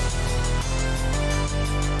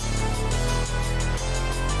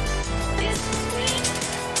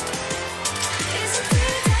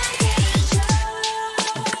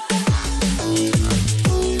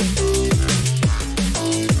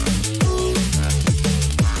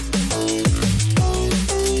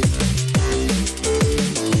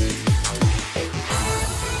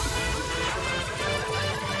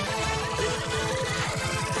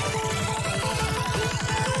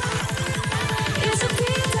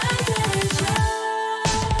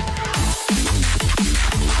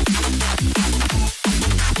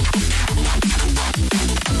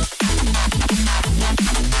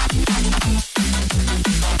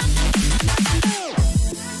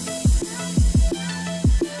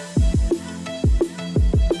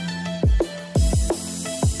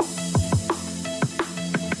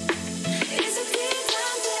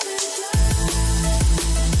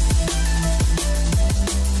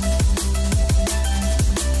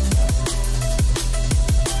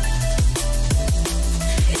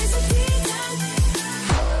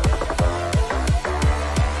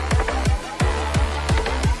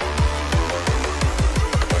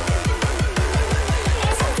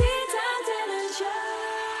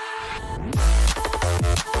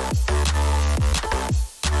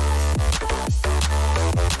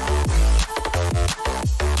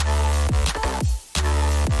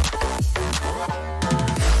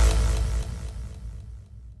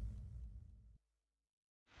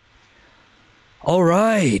 All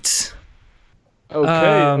right.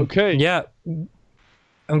 Okay. Yeah.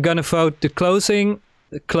 I'm gonna vote the closing.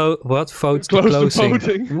 Vote the Close closing. the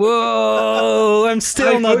voting. Whoa! I'm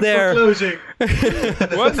still not vote there. For closing.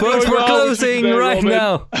 What's Vote going for on closing today, right Robin?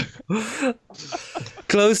 now.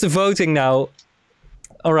 Close the voting now.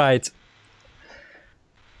 All right.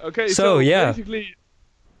 Okay, So, yeah.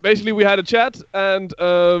 basically we had a chat, and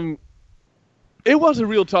it was a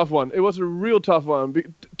real tough one.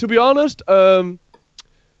 To be honest,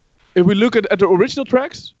 if we look at the original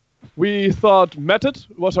tracks, we thought Method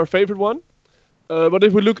was our favorite one. But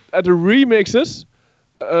if we look at the remixes,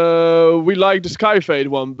 we like the Skyfade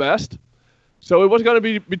one best. So it was going to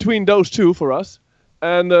be between those two for us.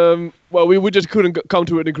 And, well, we just couldn't come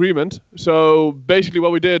to an agreement. So basically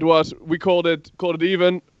what we did was we called it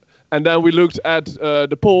even. And then we looked at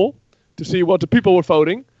the poll to see what the people were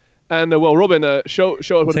voting. And, well, Robin, show us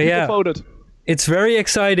what the people voted. It's very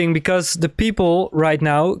exciting because the people right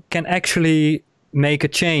now can actually make a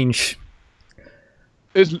change.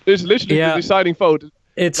 It's literally the deciding vote.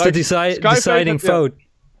 It's like, the deciding vote.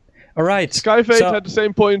 All right. Skyfade had the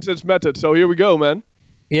same points as Method, so here we go, man.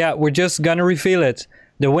 Yeah, we're just gonna reveal it.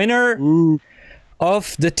 The winner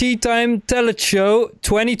of the Tea Time Talent Show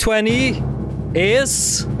 2020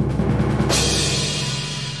 is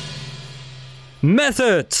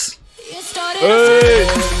Method. Hey!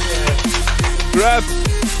 Grab!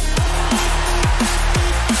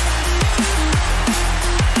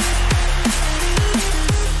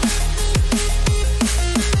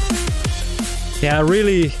 Yeah,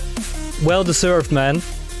 really well deserved, man.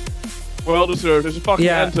 Well deserved. It's a fucking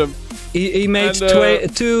anthem. He made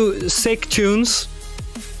two sick tunes.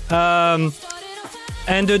 And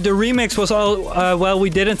the remix was all, well, we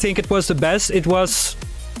didn't think it was the best. It was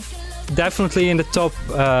definitely in the top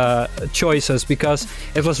choices because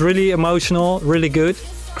it was really emotional, really good,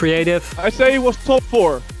 creative. I say it was top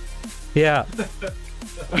 4. Yeah.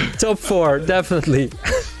 Top 4, definitely.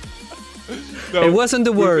 No, it wasn't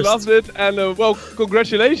the worst. We loved it, and well,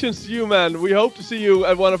 congratulations to you, man. We hope to see you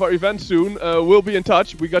at one of our events soon. We'll be in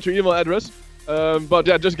touch. We got your email address. But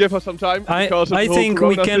yeah, just give us some time. I think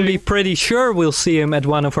we can be pretty sure we'll see him at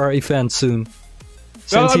one of our events soon.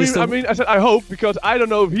 No, I said I hope, because I don't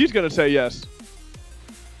know if he's gonna say yes.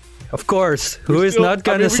 Of course, who is not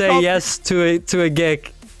gonna say yes to a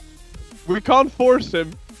gig? We can't force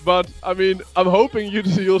him. But I mean, I'm hoping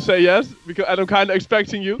you'll say yes, because I'm kind of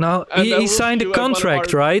expecting you. No, he signed a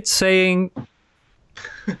contract, right? Saying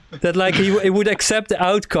that like he would accept the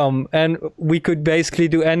outcome, and we could basically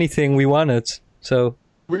do anything we wanted. So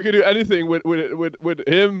we could do anything with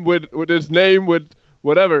him, with his name, with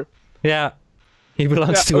whatever. Yeah, he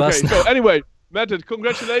belongs to us now. So anyway, Method,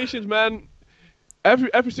 congratulations, man!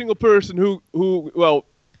 Every single person who well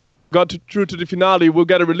got through to the finale will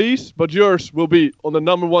get a release, but yours will be on the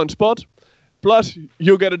 #1 spot. Plus,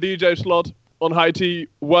 you'll get a DJ slot on High Tea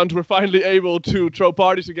once we're finally able to throw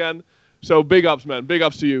parties again. So big ups, man. Big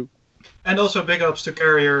ups to you. And also big ups to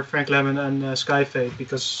Carrier, Frank Lemon, and Skyfade,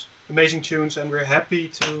 because amazing tunes, and we're happy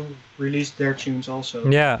to release their tunes also.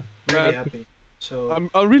 Yeah, really happy. So I'm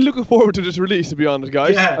really looking forward to this release, to be honest,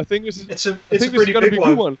 guys. Yeah, I think it's a pretty big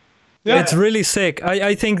one. Yeah. It's really sick.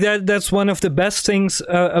 I think that's one of the best things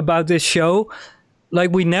about this show. Like,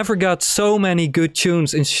 we never got so many good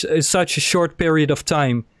tunes in such a short period of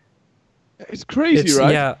time. It's crazy,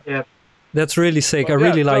 right? Yeah. That's really sick. I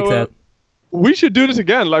really like that. We should do this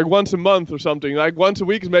again, like once a month or something. Like once a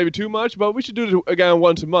week is maybe too much, but we should do it again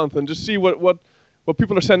once a month and just see what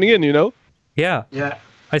people are sending in, you know? Yeah. Yeah.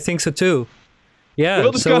 I think so too. Yeah.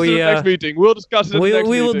 We'll discuss it in the next meeting. We'll discuss it in the next meeting.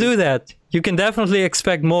 We will do that. You can definitely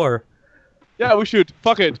expect more. Yeah, we should.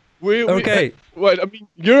 Fuck it. Okay. Wait, I mean,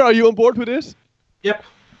 are you on board with this? Yep.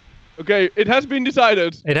 Okay, it has been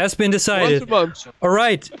decided. It has been decided. Once a month. All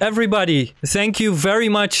right, everybody. Thank you very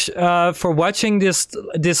much for watching this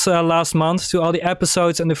last month, to all the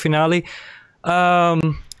episodes and the finale.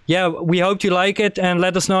 Yeah, we hope you like it, and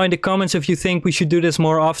let us know in the comments if you think we should do this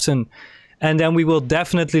more often. And then we will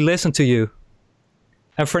definitely listen to you.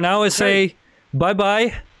 And for now, I say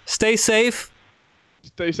bye-bye. Stay safe.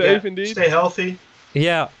 Stay safe, indeed. Stay healthy.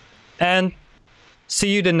 Yeah. And see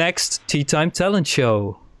you the next Tea Time Talent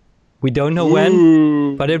Show. We don't know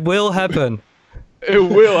when, but it will happen. It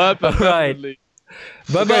will happen. All right.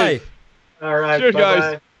 Bye-bye. All right. Cheers, bye-bye.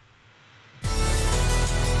 guys.